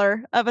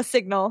traveler of a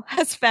signal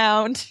has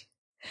found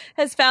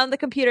the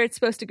computer it's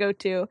supposed to go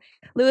to,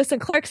 Lewis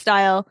and Clark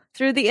style,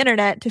 through the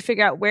internet to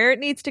figure out where it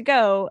needs to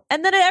go,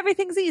 and then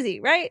everything's easy,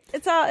 right?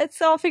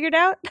 It's all figured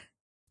out.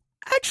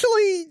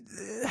 Actually,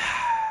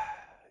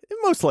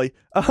 mostly.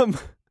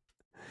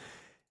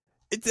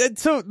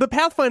 So the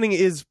pathfinding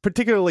is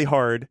particularly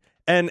hard,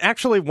 and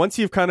actually, once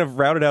you've kind of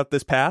routed out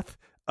this path,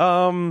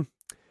 you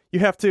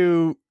have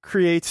to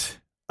create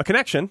a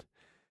connection,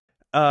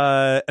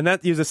 and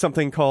that uses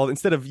something called,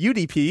 instead of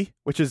UDP,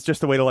 which is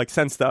just a way to like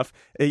send stuff,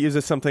 it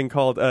uses something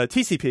called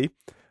TCP.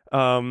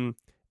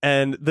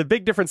 And the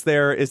big difference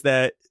there is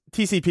that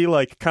TCP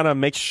like kind of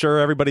makes sure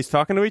everybody's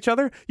talking to each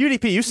other.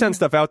 UDP, you send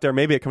stuff out there,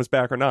 maybe it comes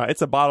back or not.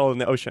 It's a bottle in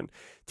the ocean.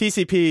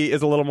 TCP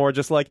is a little more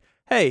just like,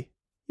 hey,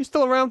 you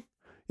still around?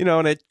 You know,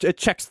 and it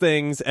checks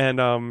things. And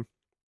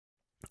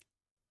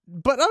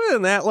but other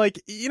than that,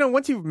 like, you know,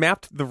 once you've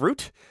mapped the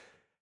route,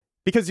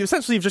 because you've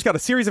just got a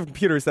series of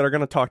computers that are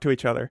going to talk to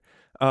each other.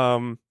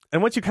 And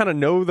once you kind of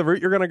know the route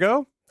you're going to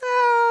go,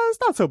 it's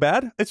not so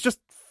bad. It's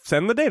just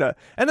send the data.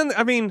 And then,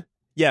 I mean,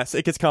 yes,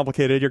 it gets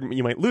complicated.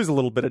 You might lose a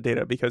little bit of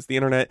data because the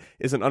internet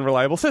is an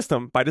unreliable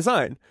system by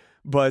design.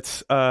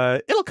 But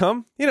it'll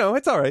come. You know,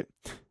 it's all right.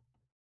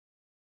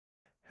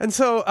 And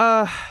so,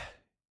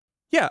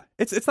 yeah,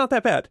 it's not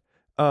that bad.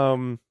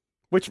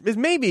 Which is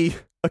maybe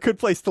a good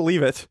place to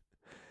leave it.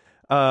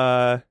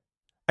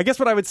 I guess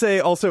what I would say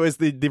also is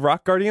the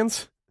Rock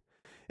Guardians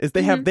is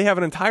they have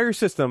an entire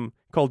system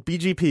called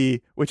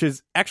BGP, which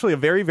is actually a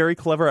very, very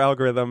clever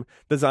algorithm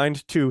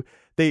designed to,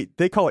 they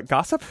call it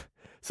gossip.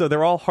 So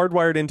they're all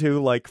hardwired into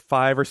like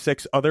 5 or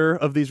 6 other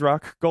of these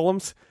rock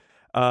golems.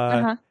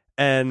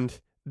 And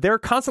they're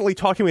constantly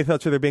talking with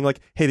each other, being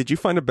like, hey, did you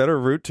find a better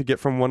route to get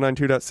from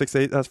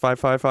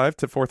 192.68.555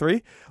 to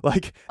 4.3?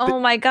 Like, oh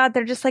my God,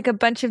 they're just like a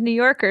bunch of New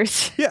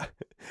Yorkers. Yeah.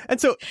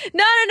 And so,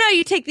 no,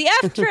 you take the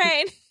F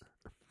train.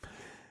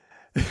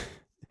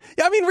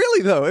 Yeah, I mean,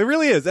 really though, it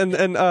really is, and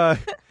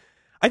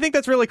I think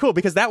that's really cool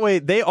because that way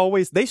they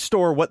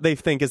store what they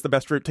think is the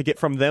best route to get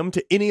from them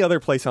to any other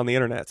place on the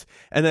internet,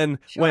 and then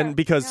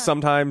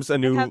sometimes a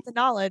new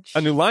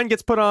line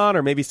gets put on,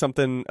 or maybe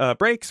something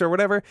breaks or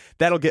whatever,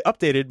 that'll get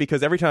updated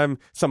because every time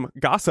some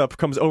gossip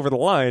comes over the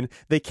line,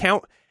 they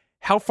count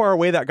how far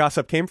away that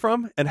gossip came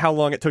from and how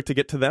long it took to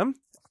get to them.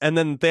 And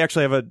then they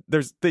actually have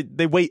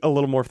they weight a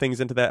little more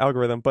things into that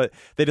algorithm, but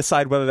they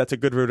decide whether that's a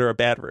good route or a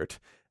bad route,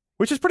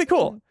 which is pretty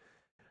cool.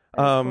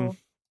 Cool.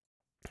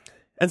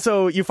 And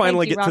so you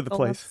finally get to the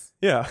place.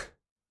 Yeah.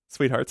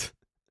 Sweethearts.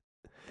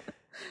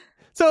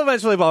 So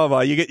eventually, blah, blah,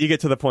 blah, you get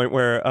to the point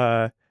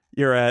where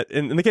you're at,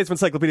 in the case of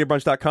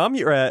encyclopediabrunch.com,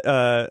 you're at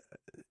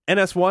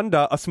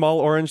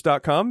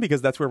ns1.asmallorange.com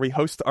because that's where we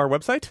host our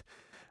website.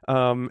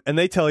 And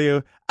they tell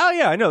you, oh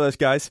yeah, I know those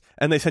guys.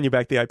 And they send you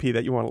back the IP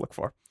that you want to look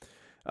for.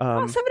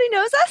 Somebody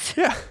knows us?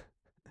 Yeah.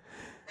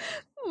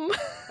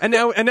 And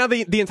now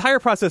the entire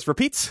process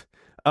repeats.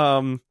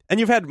 And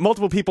you've had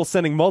multiple people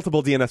sending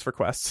multiple DNS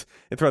requests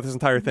throughout this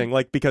entire thing,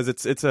 like, because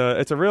it's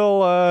a real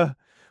what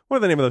are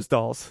the name of those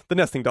dolls? The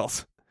nesting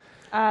dolls.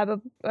 Yeah,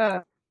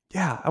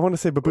 I want to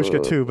say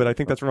babushka too, but I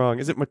think that's wrong.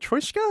 Is it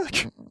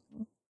matryoshka?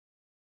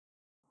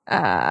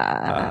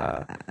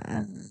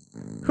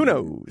 Who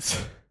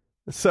knows?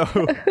 So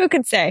who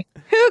can say?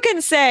 Who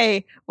can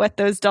say what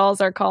those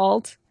dolls are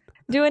called?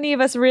 Do any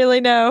of us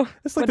really know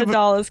what a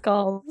doll is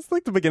called? It's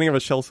like the beginning of a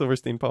Shel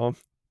Silverstein poem.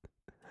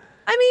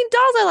 I mean,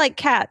 dolls are like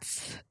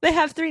cats. They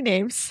have 3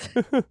 names.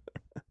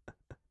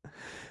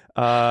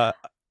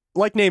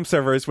 Like name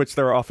servers, which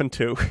there are often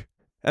 2.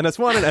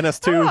 NS1 and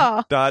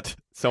NS2 dot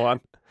so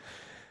on.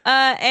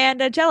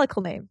 And a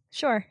jellicle name.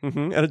 Sure.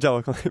 And a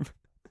jellicle name.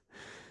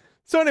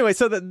 So anyway,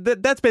 so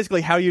that's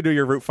basically how you do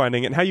your route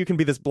finding and how you can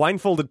be this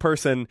blindfolded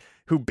person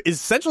who is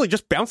essentially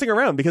just bouncing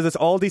around because it's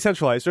all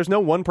decentralized. There's no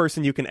one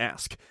person you can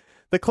ask.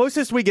 The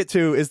closest we get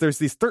to is there's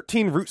these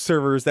 13 root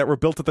servers that were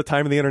built at the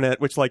time of the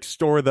internet, which like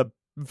store the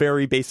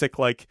very basic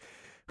like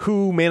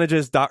who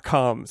manages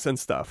 .coms and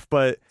stuff.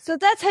 But so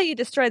that's how you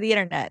destroy the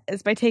internet,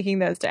 is by taking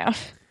those down.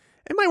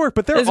 It might work,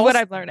 but what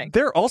I'm learning.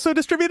 They're also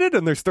distributed,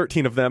 and there's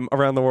 13 of them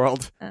around the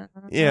world.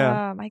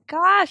 Yeah. Oh my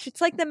gosh,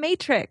 it's like the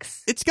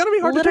Matrix. It's gonna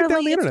be hard to take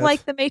down the internet. It's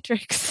like the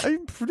Matrix.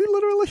 Pretty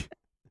literally.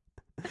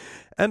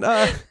 And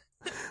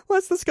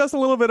let's discuss a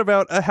little bit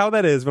about how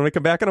that is when we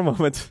come back in a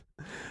moment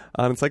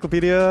on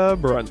Encyclopedia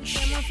Brunch.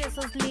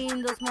 Esos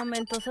lindos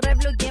momentos,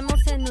 rebloguemos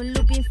en un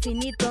loop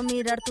infinito,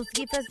 mirar tus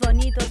gifs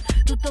bonitos,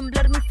 tu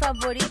Tumblr mi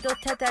favorito,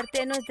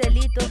 chatarte no es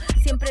delito,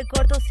 siempre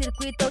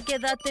cortocircuito,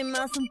 quédate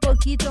más un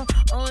poquito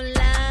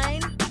online,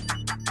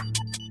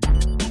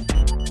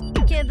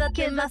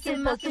 quédate más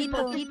un poquito,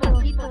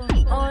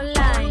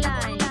 online,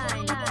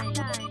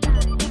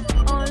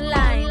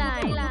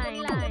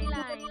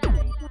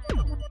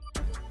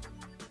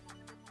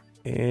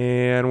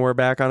 And we're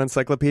back on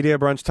Encyclopedia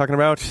Brunch talking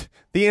about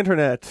the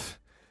internet.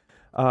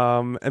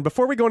 And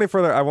before we go any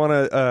further, I want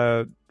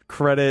to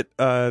credit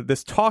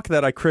this talk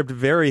that I cribbed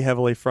very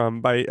heavily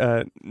from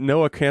by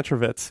Noah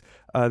Kantrovitz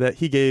that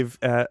he gave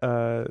at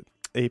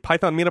a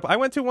Python meetup I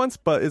went to once,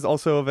 but is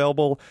also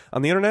available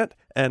on the internet,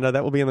 and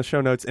that will be in the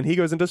show notes. And he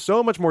goes into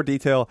so much more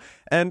detail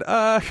and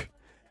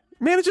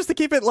manages to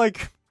keep it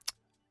like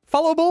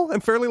followable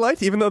and fairly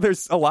light, even though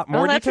there's a lot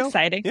more that's detail.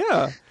 exciting.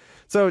 Yeah.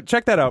 So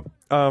check that out.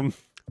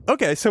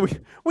 Okay, so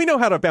we know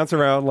how to bounce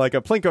around like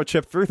a Plinko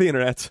chip through the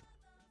internet.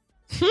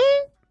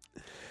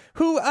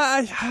 Who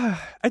I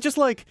just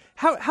like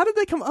how did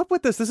they come up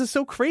with this? This is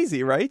so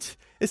crazy, right?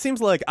 It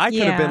seems like I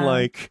could have been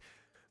like,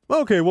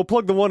 okay, we'll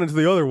plug the one into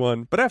the other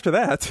one, but after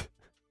that,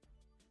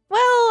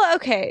 Well,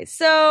 okay,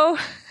 so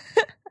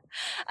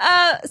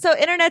so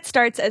internet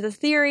starts as a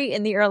theory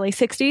in the early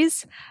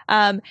 60s,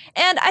 and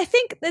I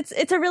think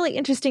it's a really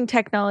interesting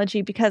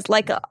technology because,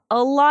 like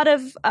a lot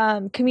of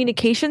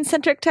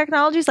communication-centric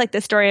technologies, like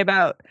the story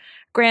about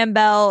Graham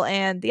Bell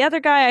and the other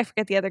guy, I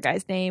forget the other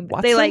guy's name.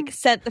 Watson? They like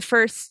sent the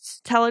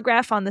first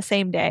telegraph on the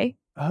same day.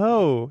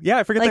 oh yeah,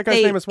 I forget Like that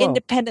guy's name as well.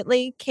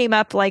 independently came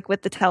up like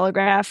with the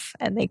telegraph,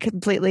 and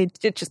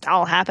it just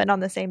all happened on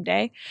the same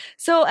day.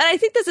 So, and I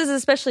think this is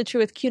especially true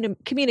with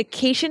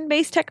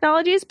communication-based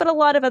technologies, but a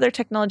lot of other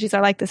technologies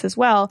are like this as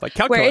well. Like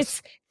Where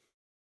calculus.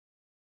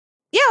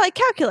 like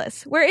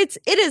calculus, where it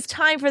is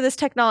time for this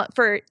technology,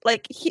 for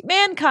like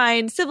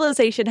mankind,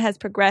 civilization has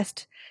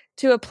progressed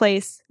to a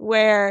place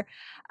where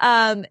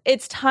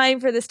it's time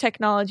for this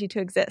technology to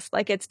exist.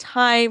 Like, it's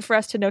time for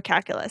us to know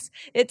calculus.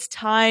 It's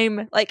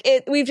time,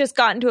 we've just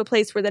gotten to a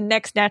place where the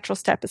next natural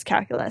step is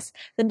calculus.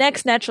 The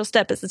next natural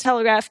step is the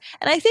telegraph.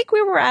 And I think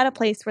we were at a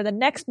place where the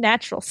next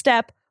natural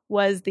step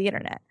was the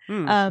internet.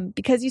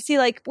 Because you see,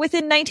 like,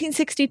 within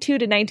 1962 to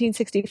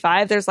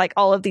 1965, there's like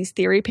all of these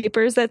theory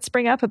papers that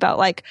spring up about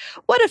like,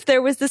 what if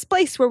there was this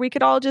place where we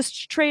could all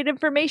just trade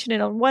information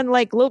in one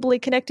like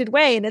globally connected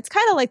way? And it's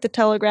kind of like the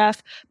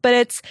telegraph, but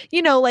it's,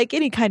 like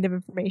any kind of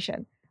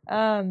information.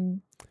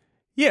 Yeah.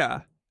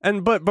 But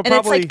And probably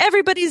it's like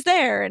everybody's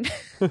there. And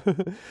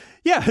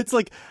yeah, it's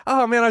like,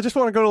 oh man, I just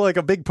want to go to like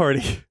a big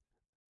party.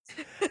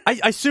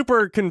 I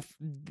super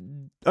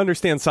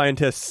understand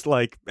scientists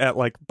like at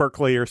like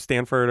Berkeley or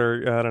Stanford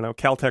or I don't know,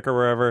 Caltech or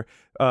wherever.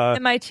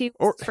 MIT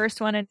was the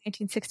first one in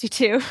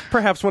 1962.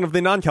 Perhaps one of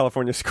the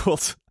non-California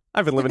schools.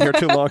 I've been living here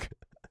too long.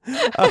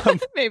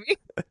 Maybe.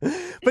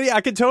 But yeah,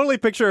 I could totally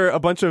picture a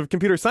bunch of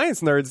computer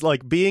science nerds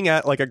like being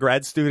at like a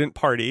grad student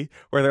party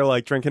where they're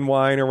like drinking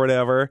wine or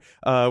whatever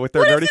with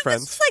their nerdy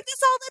friends. It's like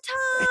this all the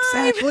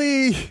time.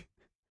 Exactly.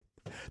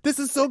 This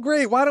is so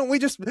great. Why don't we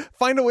just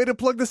find a way to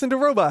plug this into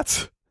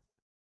robots?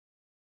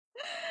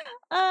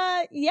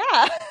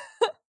 Yeah.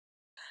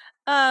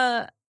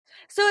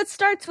 So it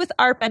starts with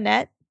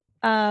ARPANET,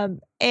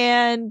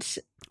 and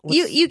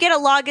you get a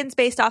logins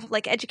based off of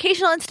like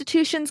educational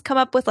institutions come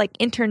up with like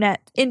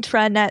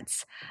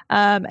intranets,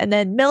 and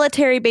then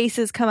military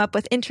bases come up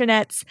with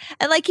intranets,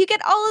 and like you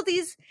get all of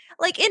these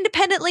like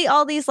independently,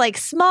 all these like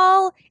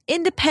small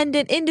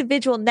independent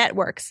individual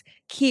networks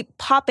keep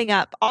popping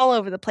up all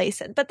over the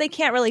place, but they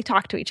can't really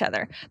talk to each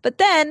other. But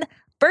then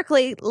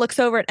Berkeley looks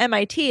over at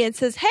MIT and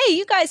says, hey,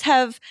 you guys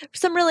have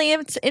some really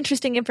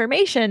interesting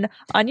information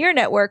on your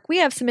network. We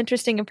have some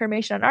interesting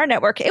information on our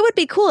network. It would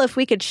be cool if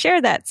we could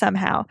share that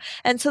somehow.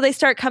 And so they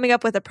start coming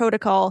up with a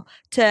protocol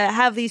to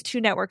have these two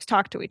networks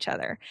talk to each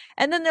other.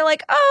 And then they're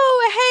like,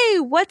 oh,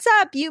 hey, what's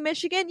up, you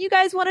Michigan? You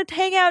guys want to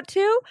hang out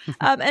too?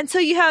 And so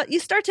you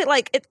start to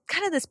like, it's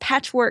kind of this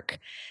patchwork,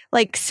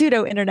 like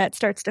pseudo internet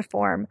starts to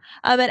form.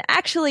 And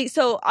actually,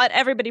 so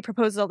everybody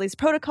proposes all these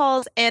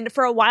protocols. And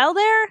for a while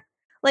there,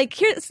 like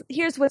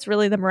here's what's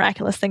really the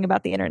miraculous thing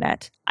about the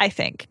internet, I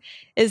think,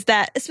 is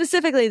that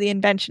specifically the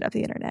invention of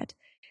the internet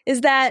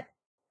is that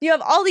you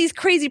have all these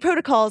crazy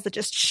protocols that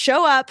just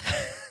show up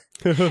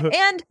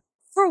and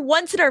for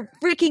once in our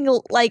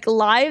freaking like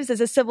lives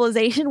as a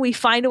civilization, we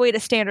find a way to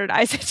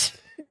standardize it.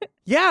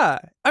 Yeah.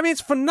 I mean,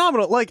 it's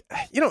phenomenal. Like,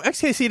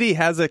 XKCD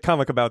has a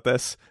comic about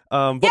this.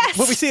 But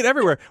we see it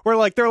everywhere where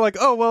like, they're like,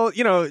 oh,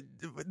 well,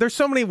 there's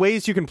so many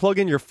ways you can plug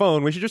in your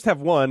phone. We should just have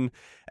one.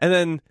 And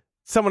then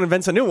someone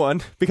invents a new one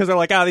because they're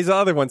like, these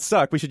other ones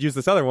suck. We should use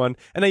this other one.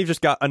 And then you've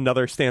just got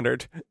another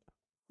standard.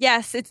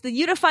 Yes, it's the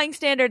unifying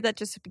standard that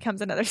just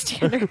becomes another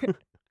standard.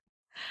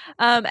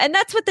 And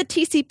that's what the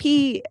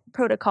TCP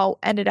protocol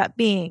ended up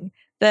being,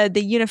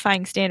 the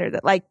unifying standard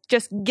that like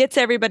just gets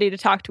everybody to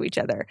talk to each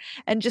other.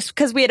 And just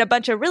because we had a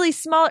bunch of really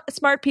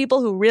smart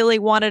people who really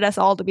wanted us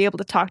all to be able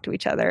to talk to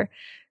each other,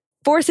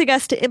 forcing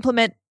us to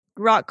implement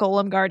Rock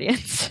Golem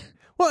Guardians.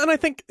 Well, and I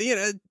think,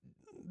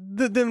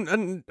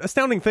 the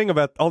astounding thing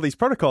about all these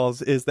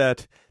protocols is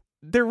that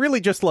they're really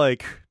just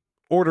like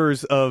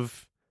orders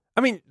of,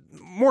 I mean,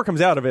 more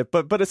comes out of it,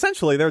 but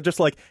essentially they're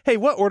just like, hey,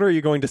 what order are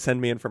you going to send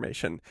me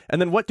information?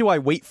 And then what do I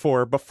wait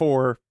for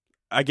before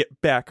I get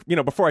back,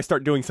 before I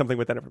start doing something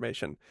with that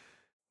information?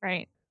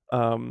 Right.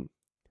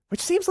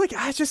 Which seems like,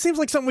 it just seems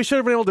like something we should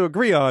have been able to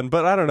agree on,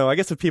 but I don't know. I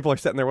guess if people are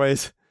set in their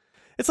ways,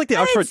 it's like the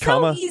Oxford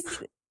comma.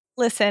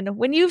 Listen,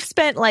 when you've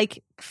spent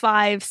like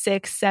 5,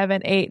 6,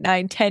 7, 8,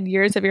 9, 10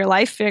 years of your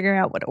life figuring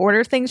out what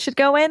order things should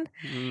go in,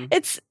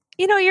 it's,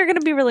 you're going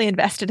to be really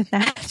invested in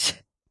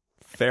that.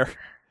 Fair.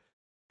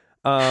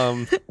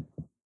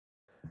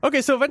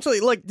 Okay, so eventually,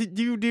 like,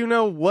 do you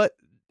know when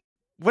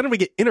did we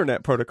get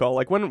Internet Protocol?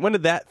 Like, when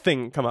did that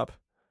thing come up?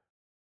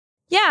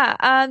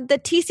 Yeah, the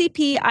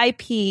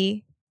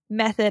TCP/IP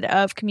method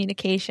of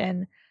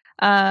communication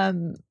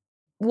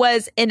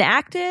was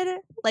enacted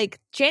like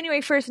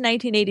January 1st,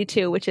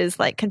 1982, which is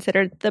like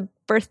considered the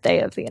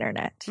birthday of the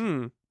internet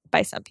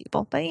by some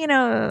people. But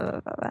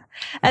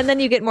and then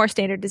you get more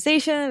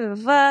standardization.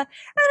 I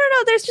don't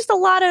know. There's just a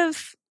lot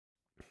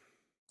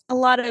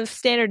of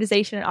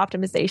standardization and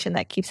optimization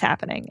that keeps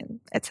happening, and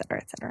et cetera,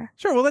 et cetera.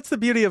 Sure. Well, that's the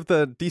beauty of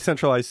the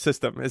decentralized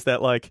system, is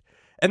that like,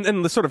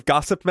 and the sort of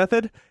gossip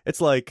method, it's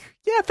like,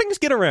 yeah, things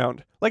get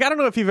around. Like, I don't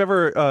know if you've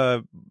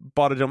ever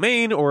bought a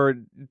domain or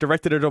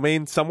directed a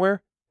domain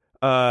somewhere,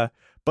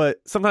 but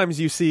sometimes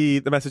you see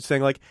the message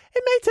saying like,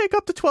 it may take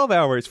up to 12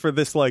 hours for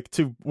this like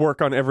to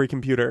work on every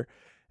computer.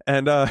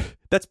 And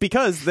that's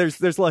because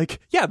there's like,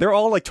 yeah, they're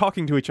all like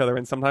talking to each other,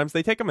 and sometimes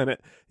they take a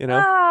minute,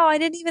 Oh, I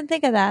didn't even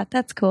think of that.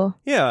 That's cool.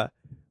 Yeah.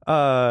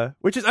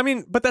 Which is, I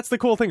mean, but that's the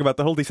cool thing about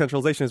the whole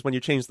decentralization, is when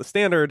you change the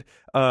standard,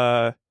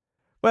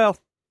 well,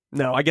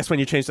 no, I guess when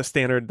you change the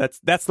standard,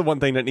 that's the one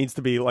thing that needs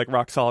to be like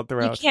rock solid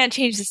throughout. You can't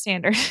change the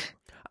standard.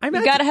 You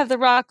got to have the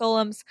rock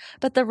golems,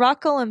 but the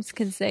rock golems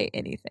can say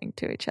anything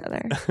to each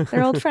other.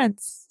 They're old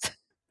friends.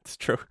 It's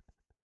true.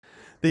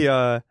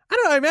 I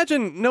don't know, I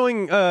imagine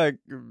knowing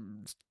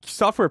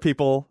software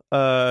people,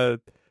 I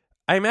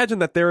imagine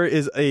that there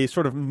is a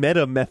sort of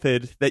meta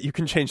method that you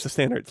can change the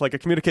standards, like a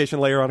communication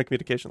layer on a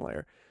communication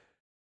layer.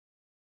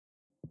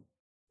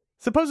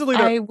 Supposedly,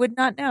 I would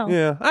not know.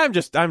 Yeah, I'm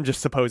just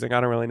supposing. I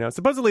don't really know.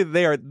 Supposedly,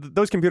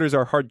 those computers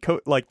are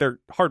like they're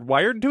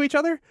hardwired to each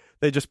other.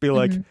 They just be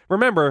like,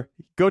 remember,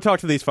 go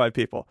talk to these 5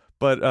 people.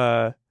 But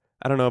I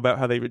don't know about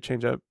how they would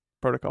change a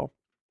protocol.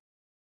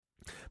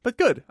 But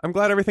good. I'm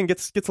glad everything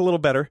gets a little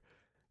better.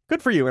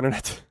 Good for you,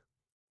 Internet.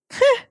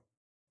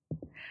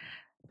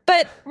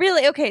 But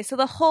really, okay, so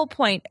the whole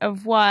point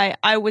of why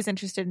I was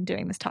interested in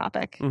doing this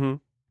topic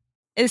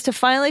is to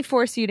finally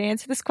force you to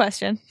answer this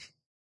question.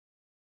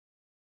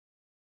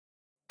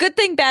 Good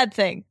thing, bad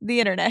thing, the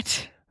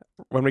internet.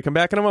 When we come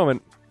back in a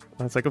moment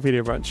on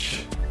Encyclopedia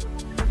Brunch.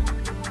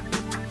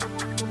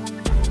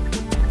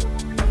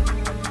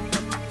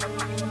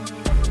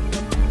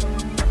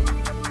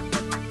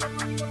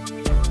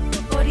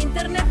 Por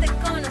internet te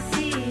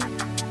conocí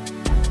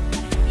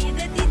y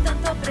de ti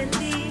tanto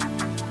aprendí.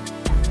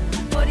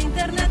 Por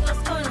internet los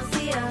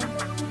conocía.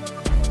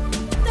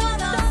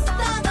 Todos,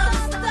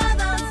 todos,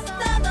 todos,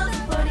 todos.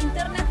 Por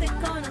internet te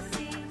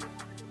conocí.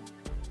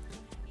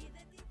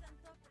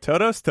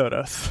 Todos.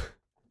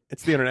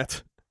 It's the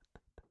internet.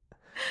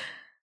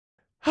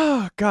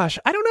 Oh, gosh.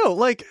 I don't know.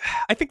 Like,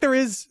 I think there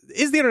is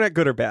the internet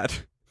good or bad?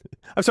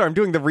 I'm sorry, I'm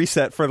doing the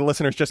reset for the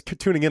listeners just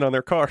tuning in on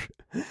their car.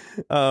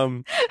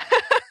 We're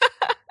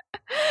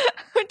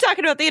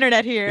talking about the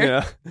internet here.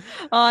 Yeah.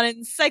 On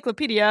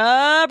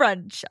Encyclopedia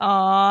Brunch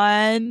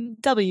on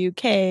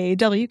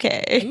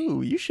WKWK.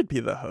 Ooh, you should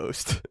be the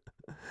host.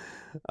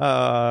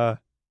 Well,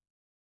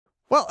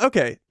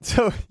 okay.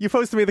 So you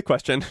posed to me the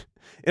question.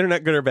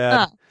 Internet good or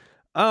bad?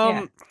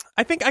 Yeah.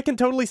 I think I can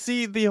totally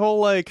see the whole,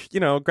 like,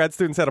 grad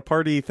students at a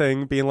party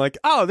thing being like,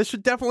 oh, this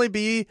should definitely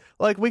be,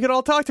 like, we could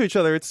all talk to each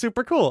other. It's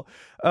super cool.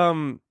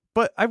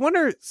 But I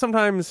wonder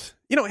sometimes,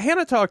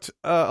 Hannah talked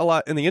a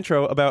lot in the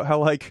intro about how,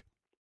 like,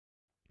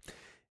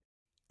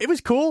 it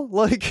was cool.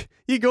 Like,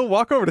 you go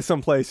walk over to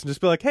some place and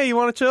just be like, hey, you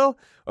want to chill?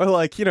 Or,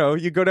 like, you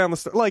go down the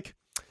store, like...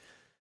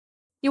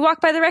 You walk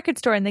by the record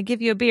store and they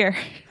give you a beer.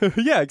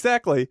 Yeah,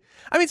 exactly.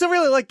 I mean, so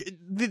really, like,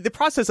 the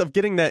process of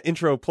getting that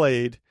intro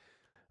played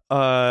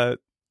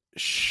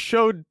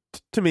showed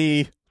to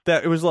me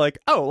that it was like,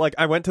 oh, like,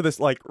 I went to this,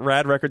 like,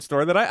 rad record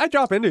store that I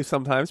drop into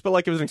sometimes, but,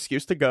 like, it was an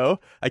excuse to go.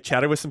 I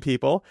chatted with some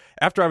people.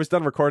 After I was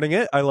done recording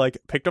it, I, like,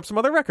 picked up some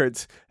other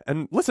records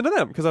and listened to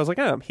them because I was like,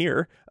 yeah, I'm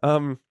here.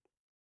 And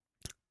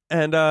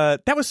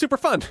that was super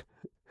fun.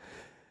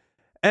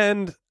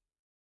 And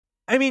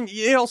I mean,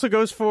 it also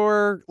goes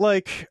for,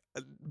 like,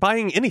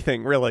 buying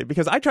anything, really,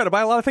 because I try to buy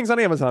a lot of things on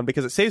Amazon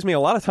because it saves me a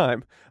lot of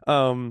time.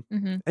 And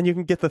you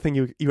can get the thing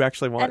you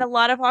actually want. And a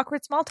lot of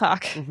awkward small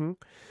talk. And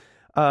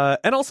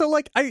also,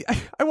 like, I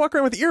walk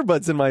around with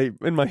earbuds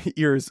in my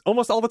ears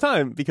almost all the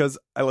time because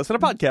I listen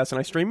to podcasts and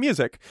I stream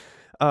music.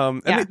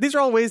 And these are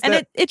all ways that...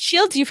 And it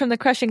shields you from the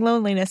crushing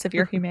loneliness of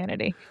your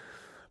humanity.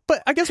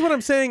 But I guess what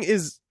I'm saying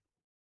is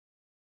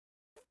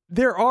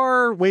there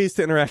are ways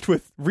to interact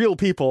with real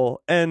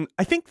people, and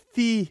I think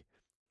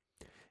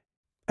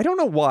I don't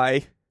know why,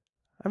 I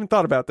haven't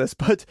thought about this,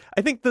 but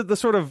I think the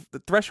sort of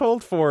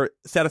threshold for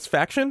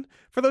satisfaction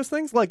for those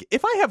things, like,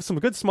 if I have some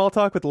good small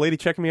talk with the lady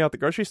checking me out at the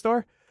grocery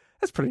store,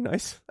 that's pretty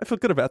nice. I feel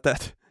good about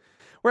that.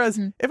 Whereas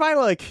if I,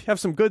 like, have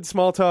some good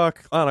small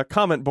talk on a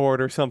comment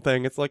board or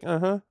something, it's like,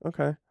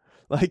 okay.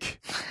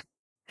 Like,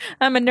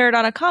 I'm a nerd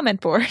on a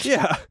comment board.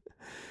 Yeah.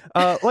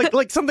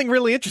 Like something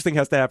really interesting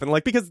has to happen,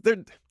 like, because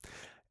they're...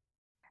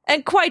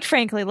 And quite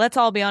frankly, let's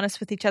all be honest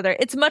with each other.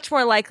 It's much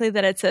more likely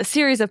that it's a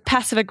series of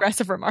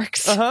passive-aggressive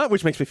remarks.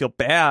 Which makes me feel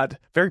bad.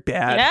 Very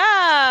bad.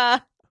 Yeah.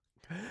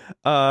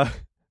 I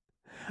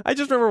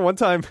just remember one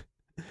time,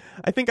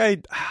 I think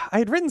I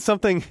had written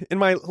something in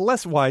my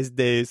less wise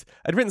days.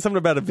 I'd written something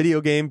about a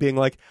video game being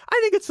like, I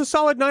think it's a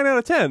solid 9 out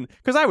of 10,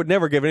 because I would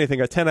never give anything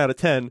a 10 out of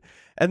 10.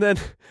 And then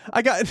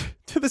I got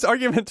into this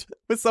argument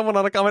with someone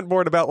on a comment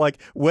board about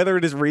like whether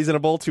it is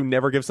reasonable to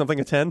never give something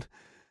a 10.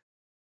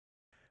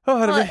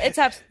 It's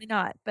absolutely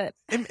not, but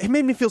it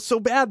made me feel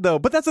so bad though.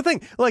 But that's the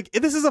thing. Like,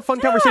 this is a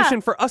fun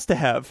conversation for us to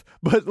have.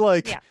 But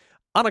like,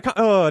 don't do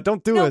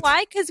it. You know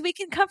why? Because we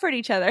can comfort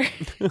each other.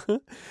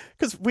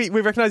 Because we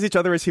recognize each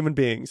other as human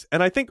beings.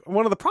 And I think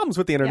one of the problems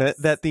with the internet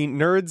that the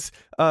nerds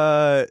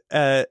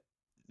at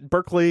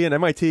Berkeley and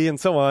MIT and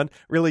so on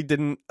really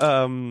didn't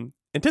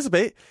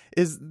anticipate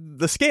is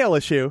the scale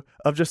issue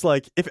of just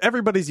like, if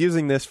everybody's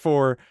using this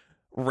for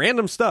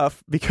random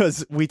stuff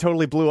because we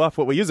totally blew up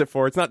what we use it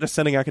for. It's not just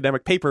sending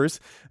academic papers.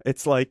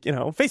 It's like,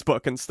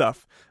 Facebook and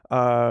stuff.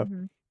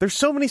 There's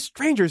so many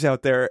strangers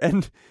out there,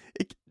 and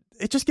it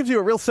just gives you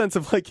a real sense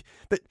of like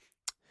that.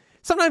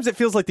 Sometimes it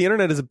feels like the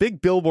internet is a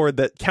big billboard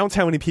that counts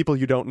how many people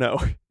you don't know.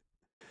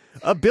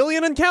 1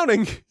 billion and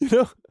counting,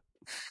 Yeah,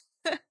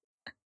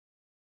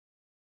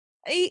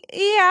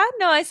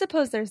 no, I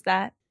suppose there's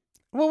that.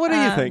 Well, what do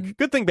you think?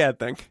 Good thing, bad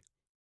thing?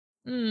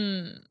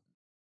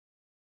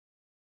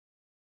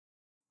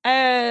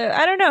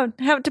 I don't know.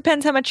 It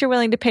depends how much you're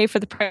willing to pay for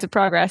the price of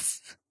progress.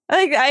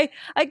 I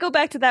go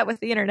back to that with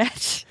the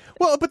internet.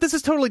 Well, but this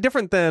is totally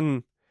different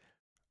than,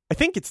 I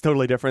think it's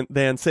totally different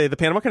than, say, the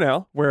Panama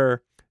Canal,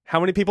 where how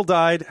many people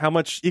died, how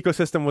much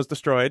ecosystem was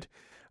destroyed.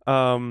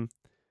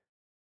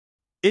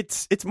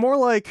 It's more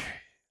like,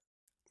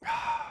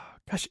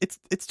 gosh,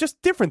 it's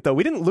just different though.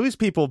 We didn't lose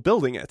people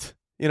building it,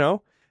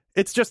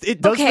 It's just, it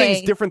does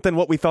things different than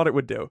what we thought it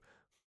would do.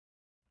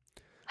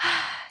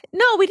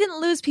 No, we didn't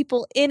lose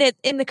people in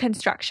the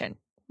construction.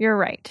 You're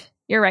right.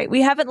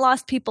 We haven't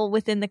lost people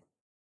within the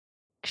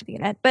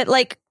internet, but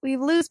like we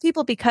lose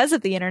people because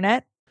of the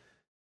internet.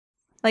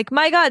 Like,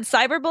 my God,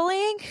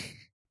 cyberbullying.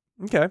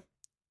 Okay.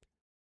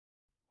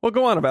 Well,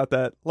 go on about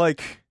that.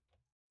 Like,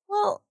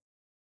 well,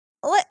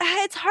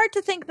 it's hard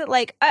to think that,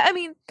 like, I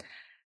mean,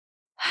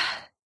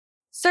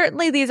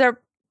 certainly these are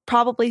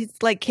probably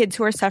like kids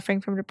who are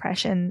suffering from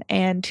depression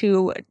and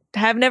who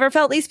have never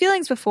felt these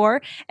feelings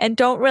before and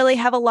don't really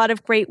have a lot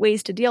of great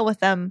ways to deal with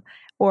them,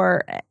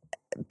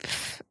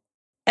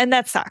 and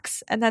that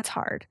sucks and that's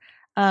hard.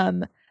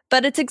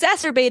 But it's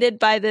exacerbated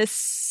by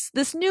this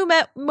new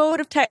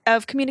mode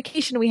of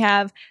communication we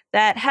have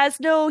that has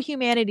no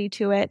humanity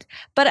to it,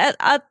 but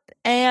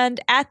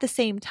at the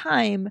same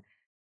time,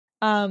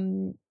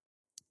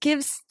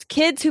 gives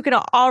kids who can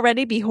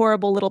already be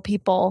horrible little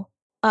people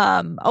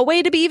a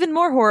way to be even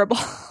more horrible.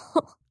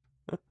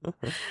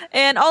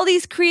 And all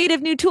these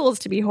creative new tools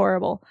to be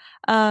horrible.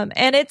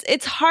 And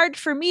it's hard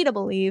for me to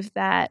believe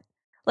that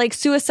like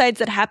suicides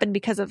that happened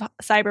because of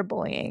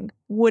cyberbullying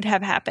would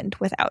have happened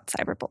without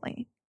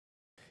cyberbullying.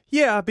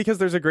 Yeah, because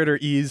there's a greater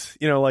ease,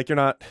 like you're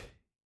not,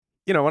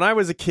 when I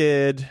was a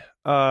kid.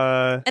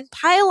 And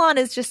Pylon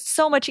is just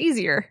so much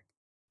easier.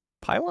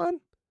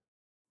 Pylon?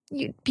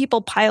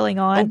 People piling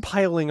on. Oh,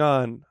 piling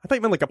on. I thought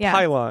you meant like a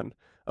pylon.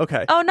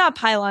 Okay. Oh, not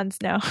pylons,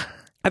 no.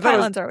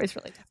 Pylons are always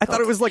really difficult. I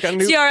thought it was like a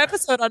new... See our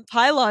episode on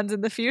pylons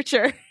in the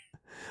future.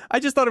 I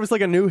just thought it was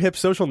like a new hip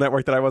social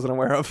network that I wasn't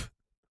aware of.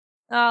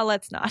 Oh,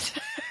 let's not.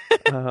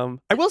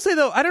 I will say,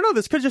 though, I don't know,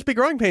 this could just be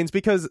growing pains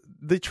because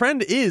the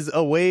trend is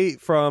away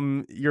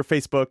from your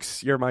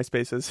Facebooks, your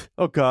MySpaces.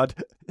 Oh, God.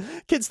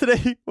 Kids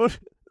today,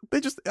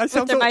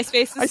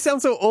 I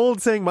sound so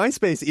old saying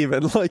MySpace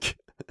even. Like,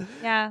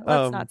 yeah,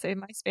 let's not say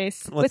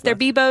MySpace. With their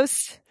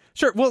Bebos.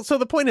 Sure. Well, so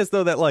the point is,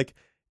 though, that like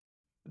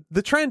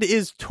the trend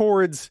is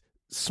towards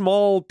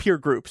small peer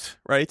groups,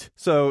 right?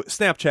 So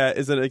Snapchat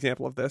is an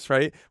example of this,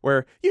 right?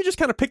 Where you just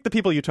kind of pick the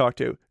people you talk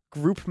to.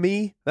 Group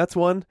Me, that's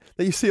one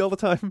that you see all the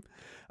time.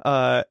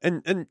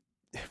 And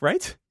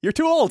right? You're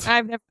too old.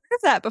 I've never heard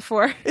of that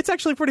before. It's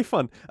actually pretty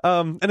fun.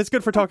 And it's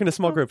good for talking to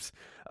small groups.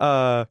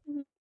 But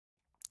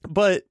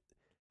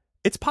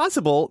it's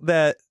possible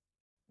that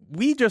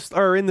we just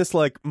are in this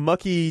like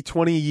mucky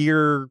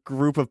 20-year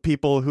group of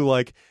people who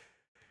like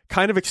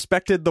kind of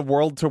expected the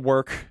world to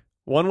work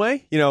one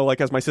way, like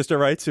as my sister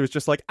writes, it was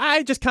just like,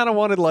 I just kind of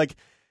wanted like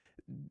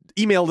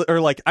email or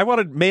like I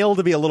wanted mail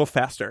to be a little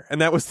faster.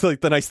 And that was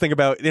like the nice thing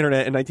about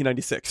internet in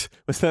 1996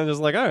 was then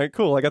just like, all right,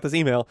 cool. I got this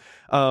email.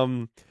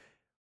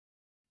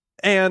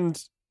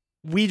 And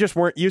we just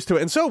weren't used to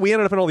it. And so we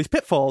ended up in all these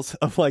pitfalls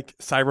of like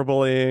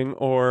cyberbullying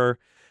or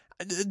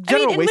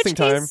general wasting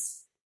time.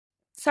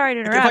 Sorry to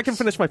interrupt. If I can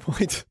finish my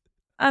point.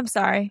 I'm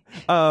sorry.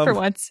 For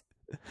once.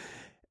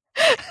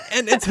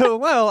 And so,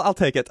 well, I'll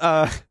take it.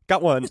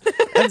 Got one.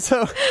 And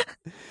so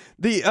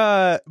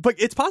but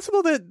it's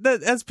possible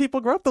that as people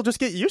grow up, they'll just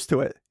get used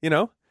to it,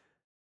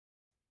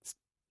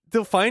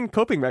 They'll find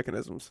coping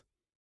mechanisms.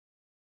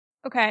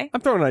 Okay.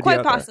 I'm throwing an idea quite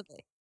out possibly.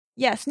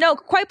 There. Yes. No,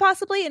 quite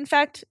possibly. In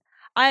fact,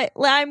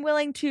 I'm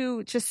willing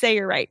to just say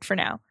you're right for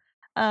now.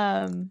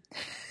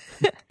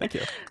 Thank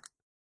you.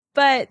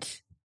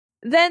 But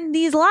then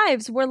these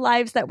lives were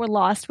lives that were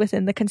lost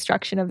within the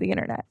construction of the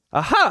internet.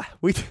 Aha!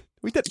 We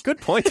did.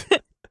 Good point.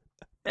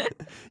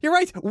 You're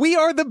right. We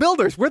are the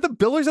builders. We're the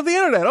builders of the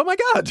internet. Oh my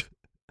god.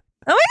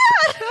 Oh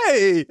my god!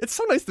 Hey, it's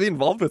so nice to be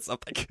involved with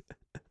something.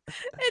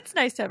 It's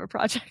nice to have a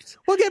project.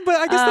 Well, yeah, but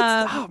I guess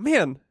that's, oh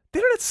man, the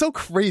internet's so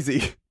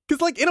crazy.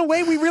 Because, like, in a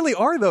way, we really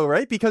are, though,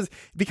 right? Because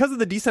of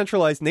the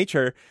decentralized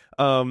nature,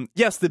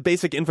 yes, the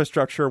basic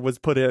infrastructure was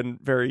put in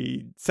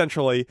very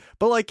centrally,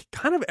 but, like,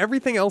 kind of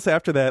everything else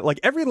after that, like,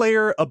 every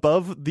layer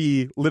above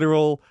the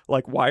literal,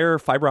 like, wire,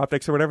 fiber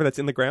optics, or whatever that's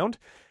in the ground,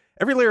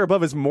 every layer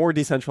above is more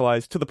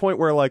decentralized to the point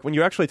where, like, when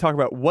you actually talk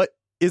about what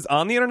is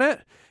on the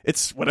internet,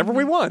 it's whatever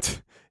we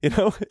want. You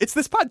know, it's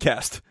this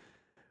podcast.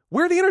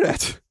 We're the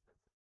internet.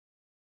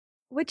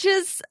 Which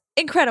is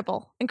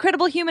incredible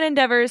human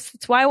endeavors.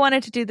 That's why I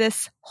wanted to do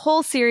this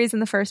whole series in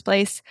the first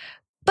place.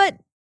 But,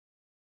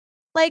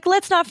 like,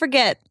 let's not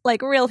forget,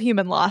 like, real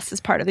human loss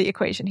is part of the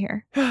equation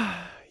here.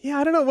 Yeah,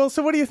 I don't know. Well,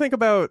 so what do you think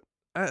about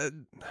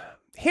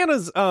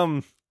Hannah's?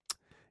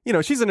 You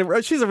know, she's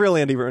a real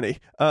Andy Rooney.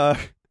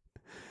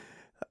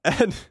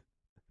 And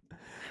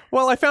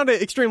well, I found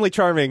it extremely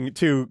charming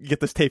to get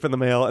this tape in the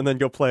mail and then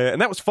go play it,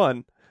 and that was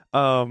fun.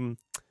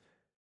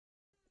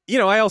 You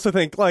know, I also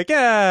think, like,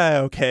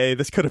 okay,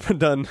 this could have been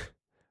done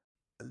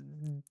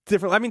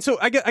differently. I mean, so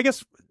I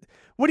guess,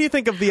 what do you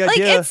think of the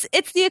idea? Like,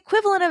 it's the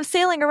equivalent of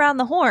sailing around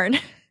the horn.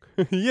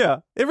 Yeah,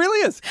 it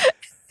really is.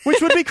 Which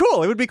would be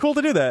cool. It would be cool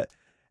to do that.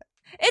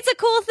 It's a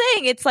cool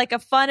thing. It's like a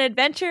fun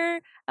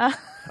adventure.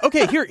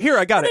 Okay, here,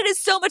 I got it. It is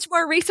so much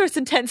more resource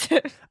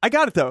intensive. I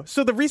got it, though.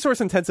 So the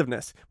resource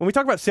intensiveness, when we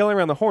talk about sailing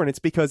around the horn, it's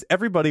because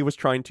everybody was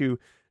trying to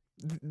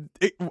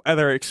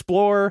either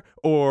explore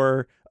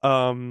or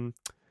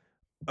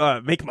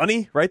make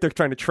money, right? They're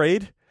trying to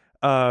trade.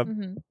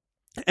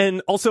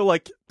 And also,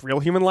 like, real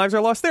human lives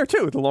are lost there,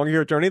 too. The longer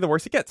your journey, the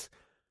worse it gets.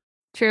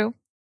 True.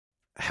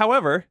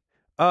 However,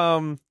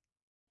 I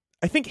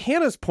think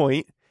Hannah's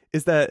point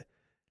is that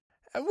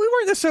we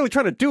weren't necessarily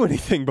trying to do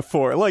anything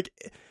before. Like,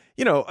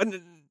 you know,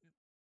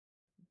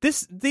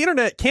 the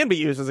internet can be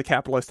used as a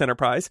capitalist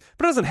enterprise,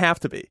 but it doesn't have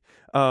to be.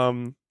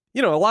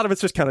 You know, a lot of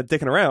it's just kind of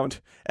dicking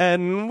around.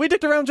 And we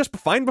dicked around just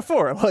fine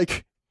before.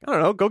 Like, I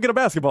don't know, go get a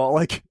basketball.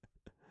 Like,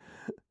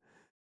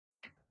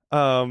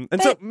 so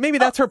maybe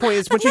that's her point,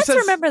 is when she says...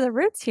 Let's remember the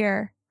roots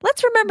here.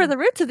 Let's remember the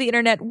roots of the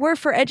internet were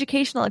for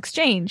educational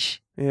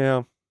exchange.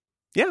 Yeah.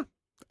 Yeah.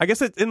 I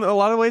guess in a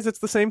lot of ways, it's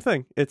the same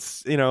thing.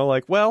 It's, you know,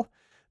 like, well,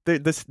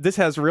 this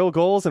has real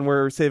goals, and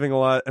we're saving a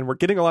lot, and we're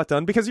getting a lot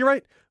done, because you're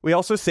right. We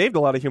also saved a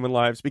lot of human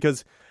lives,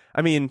 because,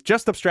 I mean,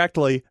 just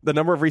abstractly, the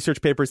number of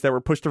research papers that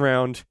were pushed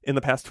around in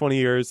the past 20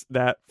 years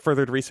that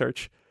furthered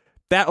research,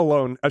 that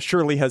alone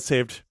surely has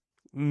saved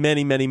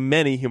many, many,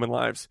 many human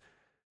lives.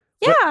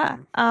 Yeah.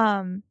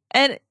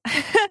 And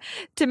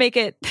to make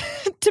it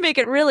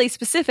really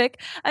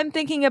specific, I'm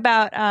thinking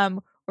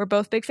about we're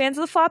both big fans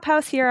of the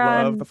Flophouse here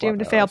on Doomed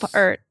to Fail,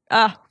 or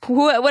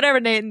whatever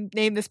name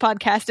this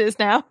podcast is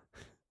now.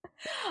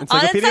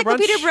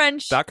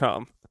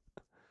 EncyclopediaBrunch.com.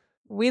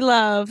 We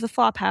love the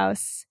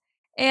Flophouse.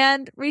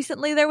 And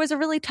recently there was a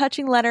really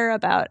touching letter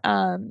about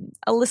a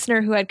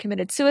listener who had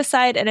committed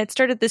suicide, and it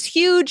started this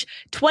huge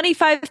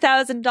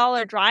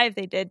 $25,000 drive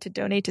they did to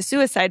donate to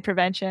suicide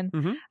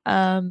prevention,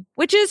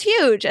 which is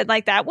huge. And,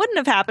 like, that wouldn't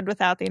have happened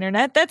without the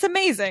internet. That's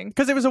amazing.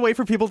 Because it was a way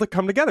for people to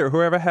come together who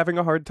are having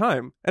a hard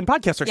time. And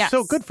podcasts are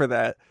so good for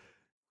that.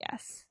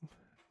 Yes.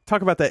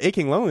 Talk about that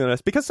aching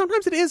loneliness, because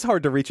sometimes it is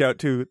hard to reach out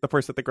to the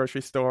person at the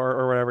grocery store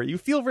or whatever. You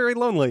feel very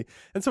lonely.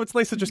 And so it's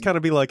nice to just kind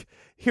of be like,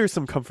 here's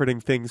some comforting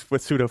things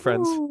with pseudo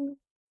friends.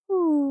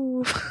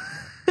 Ooh.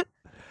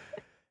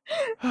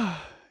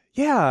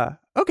 Yeah.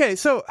 Okay,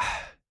 so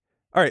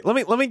all right, let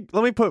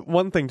me put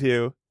one thing to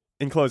you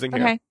in closing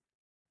here. Okay.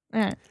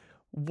 All right.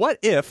 What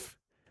if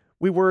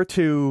we were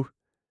to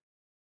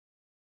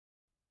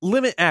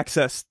limit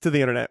access to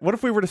the internet? What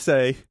if we were to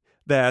say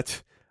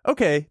that,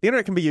 okay, the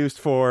internet can be used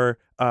for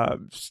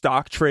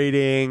stock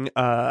trading,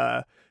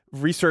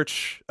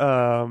 research,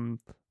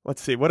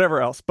 let's see,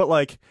 whatever else. But,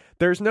 like,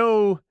 there's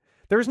no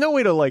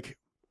way to, like,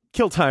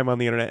 kill time on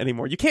the internet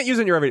anymore. You can't use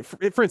it in your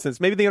everyday. For instance,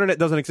 maybe the internet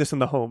doesn't exist in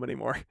the home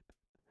anymore.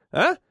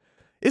 Huh?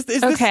 Is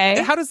okay.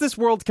 This, how does this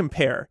world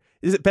compare?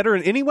 Is it better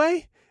in any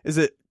way? Is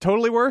it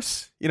totally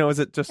worse? You know, is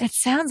it just... It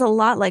sounds a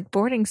lot like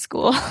boarding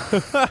school.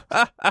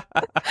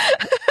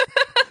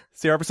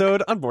 See our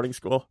episode on boarding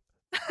school.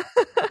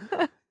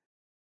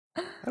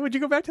 Would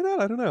you go back to that?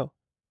 I don't know.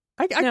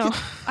 No.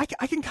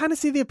 I can kind of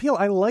see the appeal.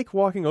 I like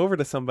walking over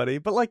to somebody,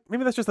 but, like,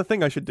 maybe that's just a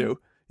thing I should do.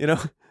 You know,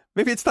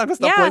 maybe it's time to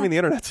stop blaming the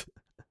internet.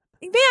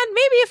 Man,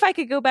 maybe if I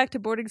could go back to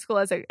boarding school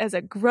as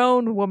a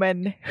grown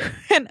woman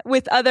and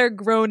with other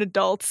grown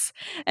adults,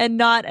 and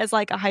not as,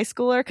 like, a high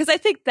schooler, because I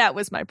think that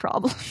was my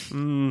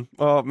problem.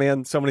 Oh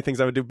man, so many things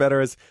I would do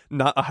better as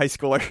not a high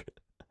schooler.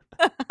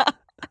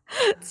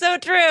 So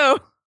true.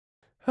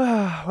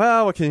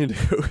 Well, what can you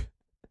do?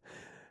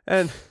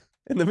 And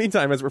in the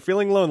meantime, as we're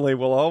feeling lonely,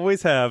 we'll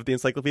always have the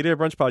Encyclopedia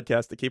Brunch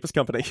podcast to keep us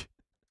company.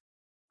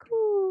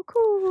 Cool.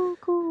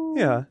 Cool.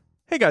 Yeah.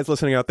 Hey guys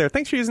listening out there,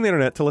 thanks for using the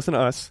internet to listen to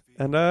us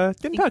and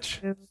get in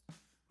touch.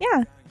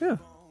 Yeah. Yeah.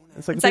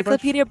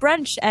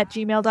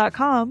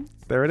 Encyclopediabrunch@gmail.com.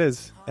 There it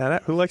is. And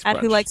at Who Likes Brunch.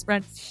 At Who Likes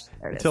Brunch.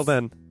 There it is. Until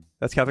then,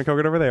 that's Captain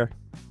Kogut over there.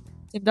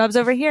 Tim Dobbs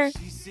over here.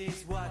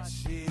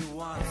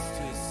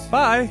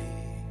 Bye.